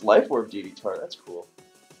 Oh, it's Life Orb DD tar. That's cool.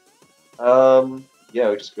 Yeah,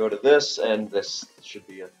 we just go to this, and this should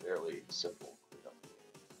be a fairly simple cleanup.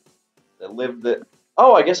 Then live the.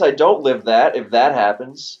 Oh, I guess I don't live that if that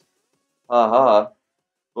happens. Haha.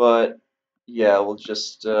 But yeah, we'll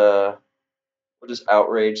just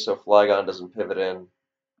outrage so Flygon doesn't pivot in,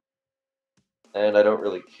 and I don't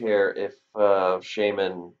really care if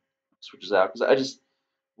Shaman switches out because I just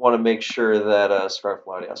want to make sure that Scarf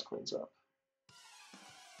Latias cleans up.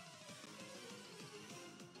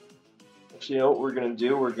 Actually, you know what we're gonna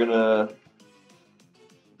do? We're gonna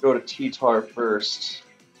go to T-Tar first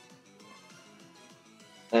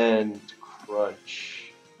and crunch.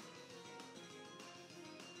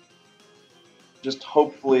 Just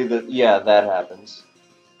hopefully that happens.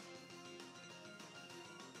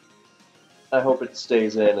 I hope it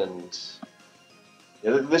stays in, and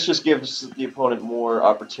this just gives the opponent more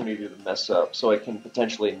opportunity to mess up, so I can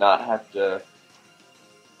potentially not have to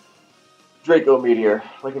Draco Meteor.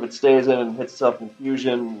 Like if it stays in and hits self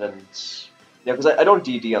confusion, and yeah, because I don't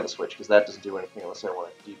DD on the Switch because that doesn't do anything unless I want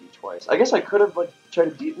to DD twice. I guess I could have like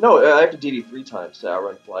tried to DD. No, I have to DD 3 times to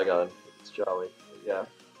outrun Flygon. It's jolly. But yeah.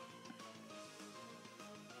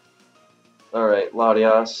 All right,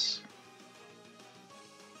 Latias.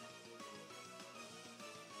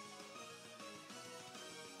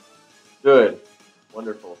 Good.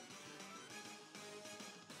 Wonderful.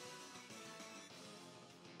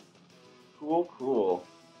 Cool, cool.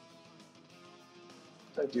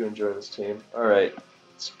 I do enjoy this team. All right,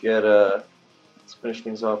 let's finish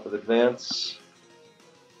things off with advance.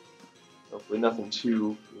 Hopefully nothing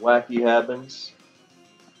too wacky happens.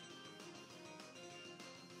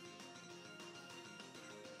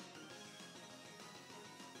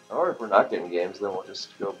 Or if we're not getting games, then we'll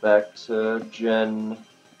just go back to Gen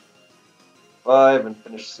 5 and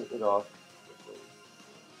finish it off quickly.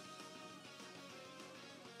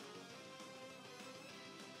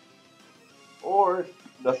 Or if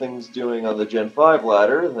nothing's doing on the Gen 5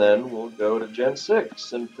 ladder, then we'll go to Gen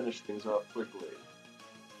 6 and finish things off quickly.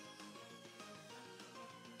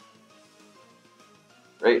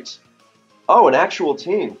 Great. Oh, an actual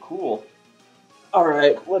team. Cool.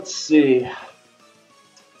 Alright, let's see.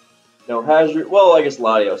 No Hazard. Well, I guess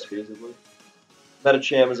Latios feasibly.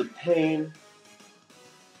 Metacham is a pain.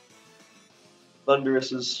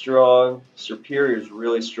 Thunderous is strong. Superior is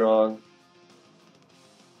really strong.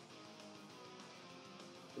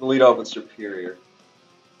 I'm gonna lead off with Superior.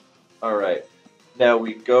 Alright. Now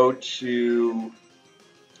we go to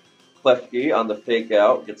Klefki on the fake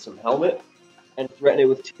out, get some helmet, and threaten it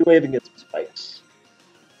with T-Wave and get some spikes.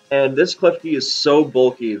 And this Klefki is so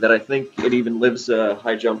bulky that I think it even lives a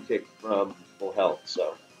high jump kick from full health,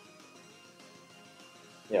 so.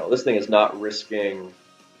 This thing is not risking.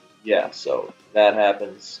 Yeah, so that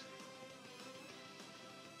happens.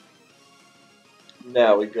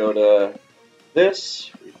 Now we go to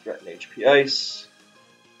this, we threaten HP Ice,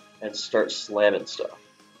 and start slamming stuff.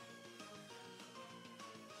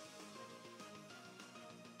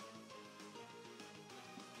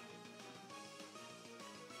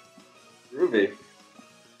 Groovy.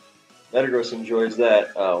 Metagross enjoys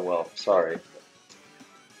that. Oh, well, sorry.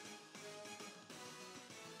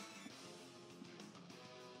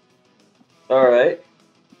 Alright.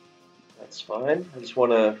 That's fine. I just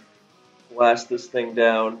want to blast this thing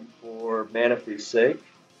down for Manaphy's sake.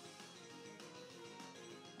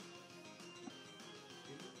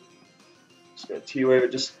 Just gonna T-Wave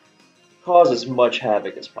it, just cause as much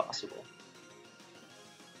havoc as possible.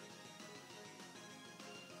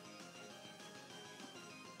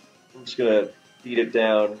 I'm just gonna beat it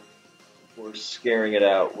down before scaring it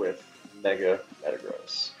out with Mega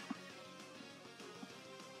Metagross.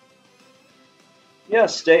 Yeah,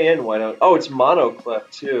 stay in, why don't... Oh, it's Mono Clef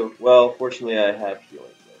too. Well, fortunately I have Healing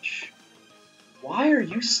Fish. Why are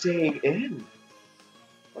you staying in?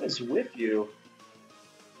 What is with you?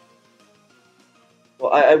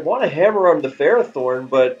 Well, I want to hammer on the Ferrothorn,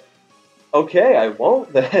 but okay, I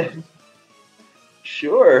won't then.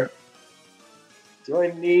 Sure. Do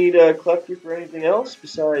I need a Klefki for anything else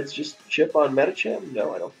besides just chip on Metacham?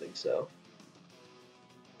 No, I don't think so.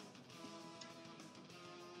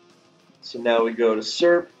 So now we go to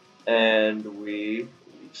Serp, and we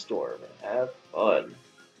leave Storm and have fun.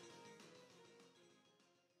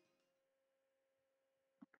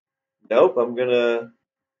 Nope, I'm gonna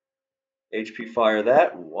HP fire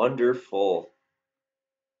that. Wonderful.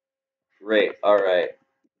 Great, alright.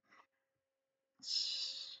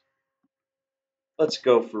 let's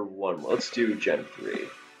go for one more. Let's do Gen 3.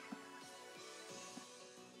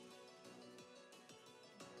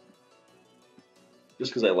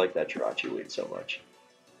 Just because I like that Jirachi lead so much.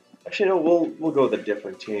 Actually, no, we'll go with a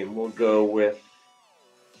different team. We'll go with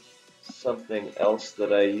something else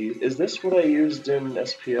that I use. Is this what I used in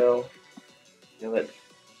SPL? You know, that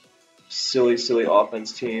silly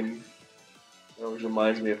offense team. It always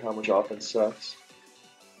reminds me of how much offense sucks.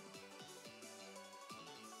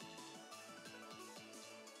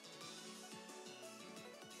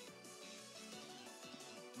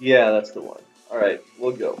 Yeah, that's the one. Alright,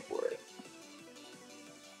 we'll go for it.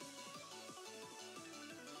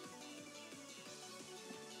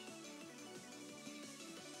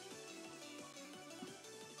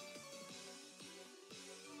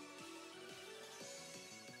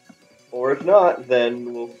 Or if not,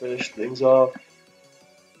 then we'll finish things off.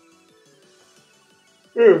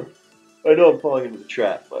 I know I'm falling into the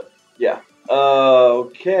trap, but yeah.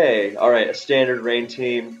 Okay. Alright, a standard rain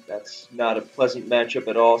team. That's not a pleasant matchup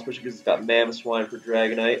at all, especially because it's got Mamoswine for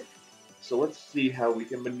Dragonite. So let's see how we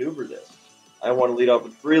can maneuver this. I want to lead off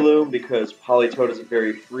with Breloom because Politoed is a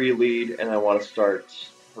very free lead, and I want to start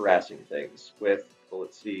harassing things with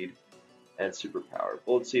Bullet Seed and Superpower.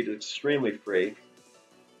 Bullet Seed is extremely free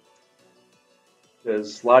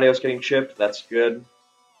because Latios getting chipped, that's good.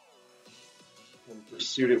 And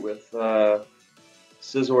pursued it with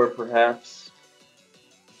Scizor perhaps.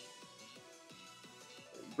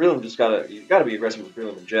 Breloom just you gotta be aggressive with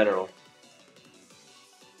Breloom in general.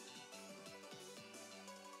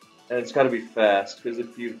 And it's gotta be fast, because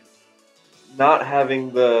if you not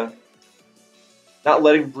letting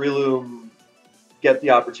Breloom get the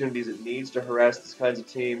opportunities it needs to harass this kinds of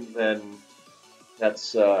team, then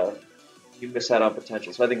that's you miss out on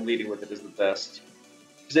potential. So I think leading with it is the best.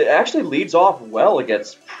 Because it actually leads off well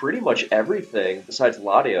against pretty much everything besides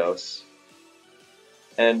Latios.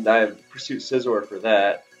 And I pursued Scizor for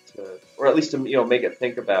that, or at least to make it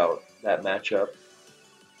think about that matchup.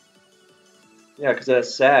 Yeah, because it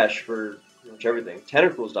has Sash for pretty much everything.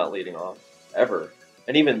 Tentacruel's not leading off, ever.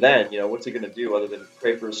 And even then, what's it going to do other than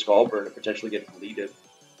pray for a Skull Burn and potentially get deleted?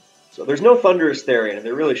 So there's no Thunderous Therian, and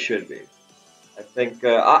there really should be. I think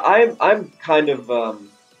I'm kind of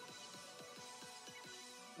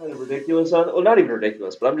ridiculous on it. Well, not even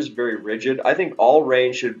ridiculous, but I'm just very rigid. I think all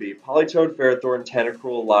rain should be Politoed, Ferrothorn,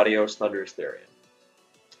 Tentacruel, Latios, Thunderous Therian.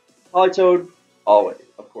 Politoed, always,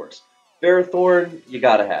 of course. Ferrothorn, you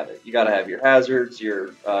gotta have it. You gotta have your hazards,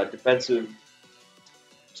 your defensive.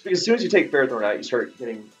 Just because as soon as you take Ferrothorn out, you start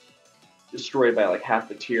getting destroyed by like half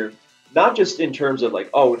the tier. Not just in terms of like,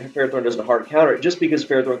 oh, Ferrothorn doesn't hard counter it, just because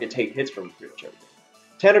Ferrothorn can take hits from pretty much everything.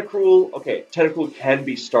 Tentacruel, okay, Tentacruel can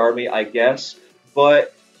be Starmie, I guess,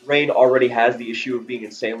 but Rain already has the issue of being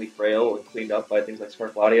insanely frail and cleaned up by things like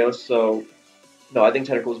Scarf Latios, so no, I think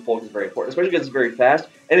Tentacruel's bulk is very important, especially because it's very fast,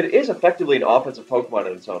 and it is effectively an offensive Pokemon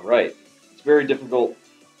in its own right. It's very difficult,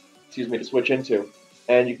 to switch into,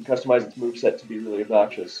 and you can customize its moveset to be really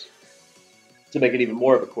obnoxious, to make it even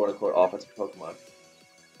more of a quote-unquote offensive Pokemon.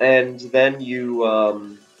 And then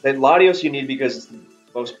then Latios you need because it's the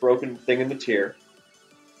most broken thing in the tier,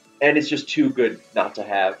 and it's just too good not to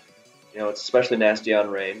have. It's especially nasty on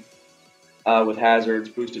Rain, with hazards,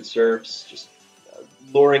 boosted surfs, just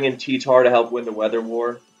luring in T-Tar to help win the Weather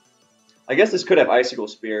War. I guess this could have Icicle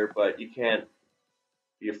Spear, but you can't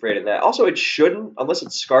be afraid of that. Also, it shouldn't, unless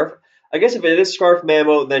it's Scarf. I guess if it is Scarf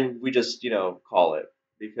Mamo, then we just, call it.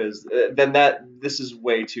 Because then this is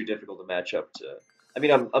way too difficult to match up to. I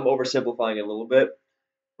mean, I'm oversimplifying it a little bit,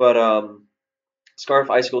 but Scarf,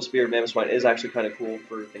 Icicle Spear, Mamoswine is actually kind of cool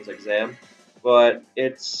for things like Zam. But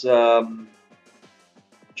it's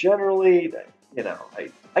generally,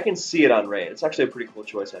 I can see it on Rain. It's actually a pretty cool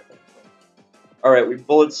choice, I think. Alright, we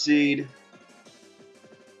Bullet Seed.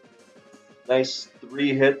 Nice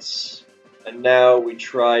 3 hits. And now we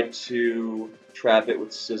try to trap it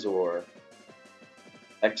with Scizor.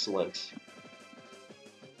 Excellent.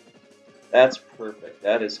 That's perfect.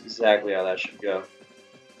 That is exactly how that should go.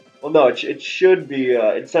 Well, no, it should be,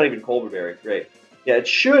 it's not even Colberberry. Great. Yeah, it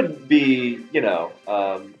should be,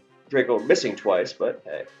 Draco missing twice, but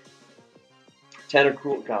hey.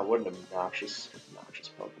 Tentacruel, God, what an obnoxious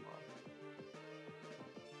Pokemon.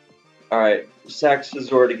 Alright, sack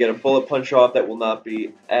Scizor to get a Bullet Punch off. That will not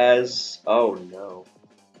be as... Oh, no.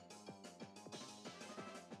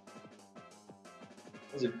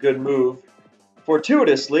 That was a good move.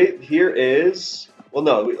 Fortuitously, here is... Well,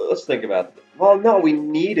 no, let's think about it. Well, no, we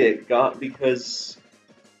need it because...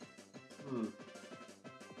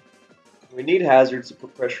 We need hazards to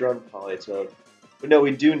put pressure on Politoed. But no,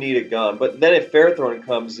 we do need it gone. But then if Ferrothorn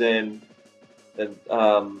comes in, then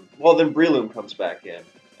well, then Breloom comes back in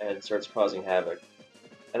and starts causing havoc.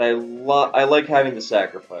 And I like having the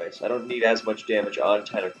sacrifice. I don't need as much damage on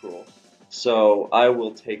Tentacruel, so I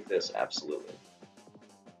will take this absolutely.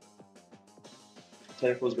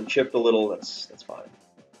 Tentacruel's been chipped a little. That's fine.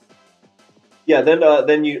 Yeah,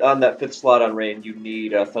 then you on that fifth slot on rain you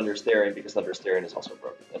need Thunderous Therian because Thunderous Therian is also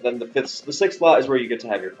broken. And then the sixth slot is where you get to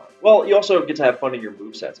have your fun. Well, you also get to have fun in your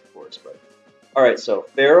movesets, of course. But all right, so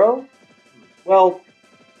Pharaoh. Well,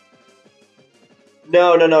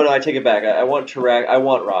 no. I take it back. I want Tarak. I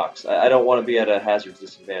want rocks. I don't want to be at a hazard's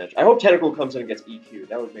disadvantage. I hope Tentacle comes in and gets EQ.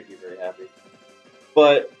 That would make me very happy.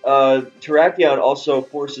 But Terrakion also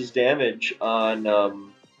forces damage on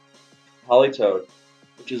Politoed,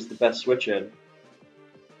 which is the best switch in.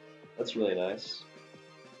 That's really nice.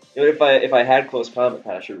 You know, if I had close combat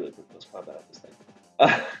pad, I should really put close combat on this thing.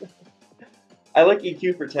 I like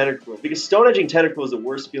EQ for Tentacruel because Stone Edging Tentacruel is the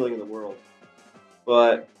worst feeling in the world.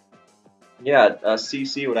 But yeah,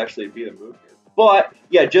 CC would actually be the move here. But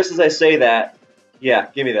yeah, just as I say that, yeah,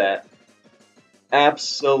 give me that.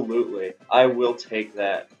 Absolutely, I will take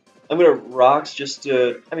that. I'm gonna rocks just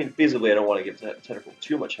to. I mean, feasibly, I don't want to give Tentacruel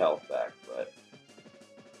too much health back, but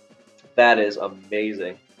that is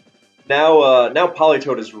amazing. Now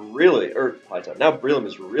Politoed is really, or Politoed. Now Breloom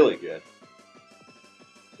is really good.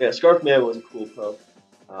 Yeah, Scarf Mammo was a cool poke.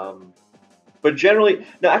 But generally,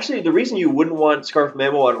 no, actually, the reason you wouldn't want Scarf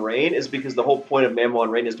Mammo on Rain is because the whole point of Mammo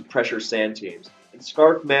on Rain is to pressure sand teams. And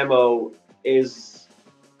Scarf Mammo is,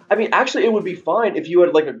 I mean, actually, it would be fine if you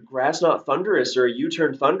had like a Grass Knot Thunderous or a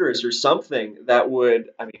U-turn Thunderous or something that would,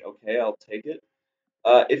 I mean, okay, I'll take it.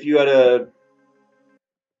 If you had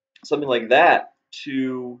something like that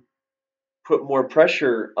to put more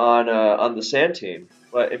pressure on the sand team.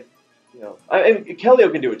 But if you know,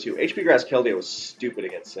 Keldeo can do it too. HP Grass Keldeo was stupid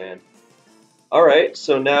against sand. All right,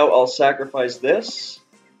 so now I'll sacrifice this.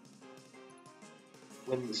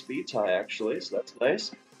 Win the speed tie actually, so that's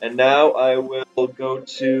nice. And now I will go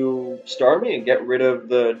to Starmie and get rid of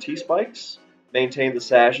the T-Spikes. Maintain the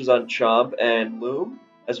sashes on Chomp and Loom,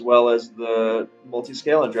 as well as the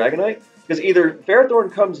multi-scale on Dragonite. Because either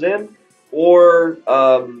Ferrothorn comes in, or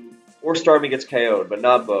Starmie gets KO'd, but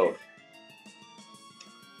not both.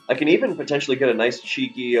 I can even potentially get a nice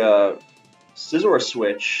cheeky Scizor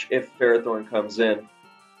switch if Ferrothorn comes in.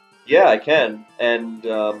 Yeah, I can, and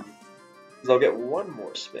I'll get one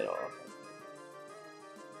more spin off.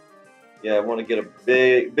 Yeah, I want to get a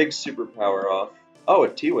big superpower off. Oh,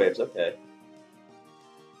 it T-Waves, okay.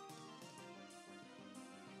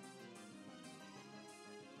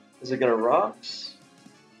 Is it gonna rocks?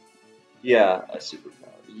 Yeah, a superpower.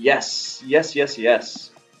 Yes,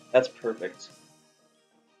 yes. That's perfect.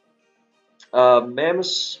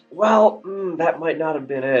 Mammoth. Well, that might not have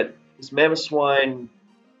been it. Because Mamoswine.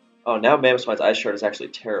 Oh, now Mamoswine's Ice Shard is actually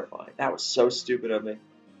terrifying. That was so stupid of me.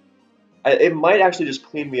 It might actually just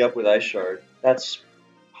clean me up with Ice Shard. That's.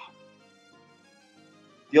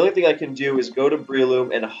 The only thing I can do is go to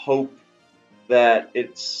Breloom and hope that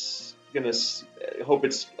it's gonna. Hope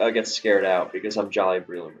it's gets scared out because I'm Jolly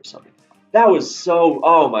Breloom or something. That was so.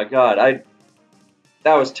 Oh my god.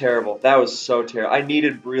 That was terrible. That was so terrible. I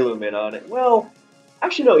needed Breloom in on it. Well,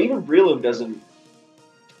 actually no. Even Breloom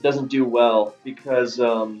doesn't do well because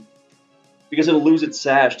it'll lose its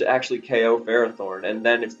sash to actually KO Ferrothorn, and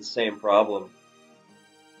then it's the same problem.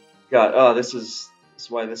 God, oh, this is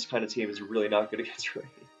why this kind of team is really not good against Rain.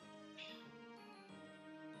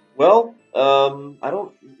 Well, I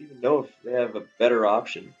don't even know if they have a better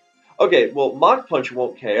option. Okay, well, Mach Punch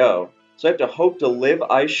won't KO, so I have to hope to live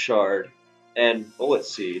Ice Shard and Bullet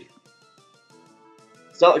Seed.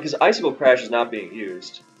 It's not because Icicle Crash is not being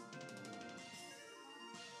used.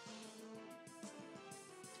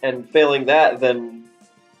 And failing that, then,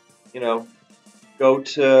 you know, go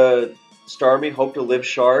to Starmie, hope to live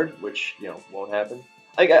Shard, which, you know, won't happen.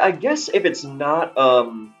 I guess if it's not,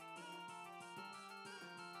 Icicle,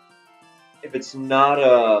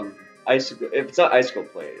 if it's not Icicle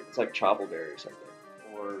Plate, it's like Chopple Berry or something.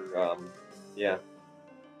 Or, yeah.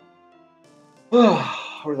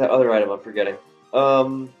 Or that other item I'm forgetting.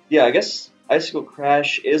 Yeah, I guess Icicle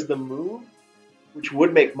Crash is the move, which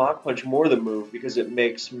would make Mach Punch more the move because it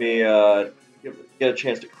makes me get a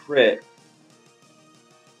chance to crit.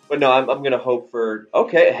 But no, I'm gonna hope for.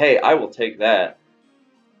 Okay, hey, I will take that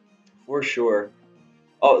for sure.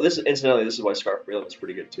 Oh, incidentally, this is why Scarf Breloom is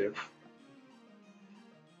pretty good too.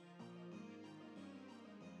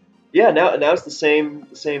 Yeah, now it's the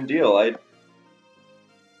same deal.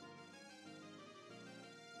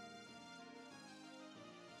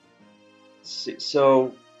 See,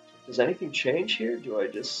 so does anything change here? Do I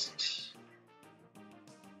just?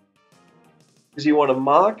 Does he want to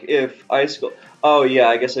mock if Ice Skull? Oh yeah,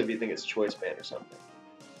 I guess if you think it's Choice Band or something.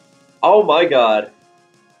 Oh my god.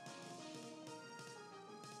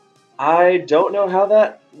 I don't know how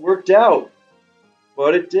that worked out,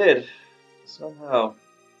 but it did. Somehow.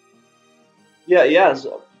 Yeah, yeah.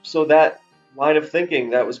 So that line of thinking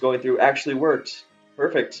that was going through actually worked.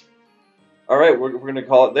 Perfect. All right, we're going to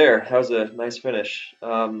call it there. That was a nice finish.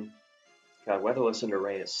 God, weatherless under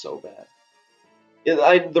rain is so bad.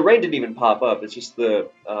 The rain didn't even pop up. It's just the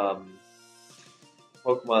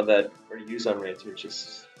Pokemon that are used on rain too. It's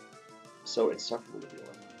just so insufferable to deal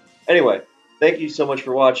with. Anyway, thank you so much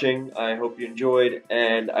for watching. I hope you enjoyed,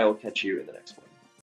 and I will catch you in the next one.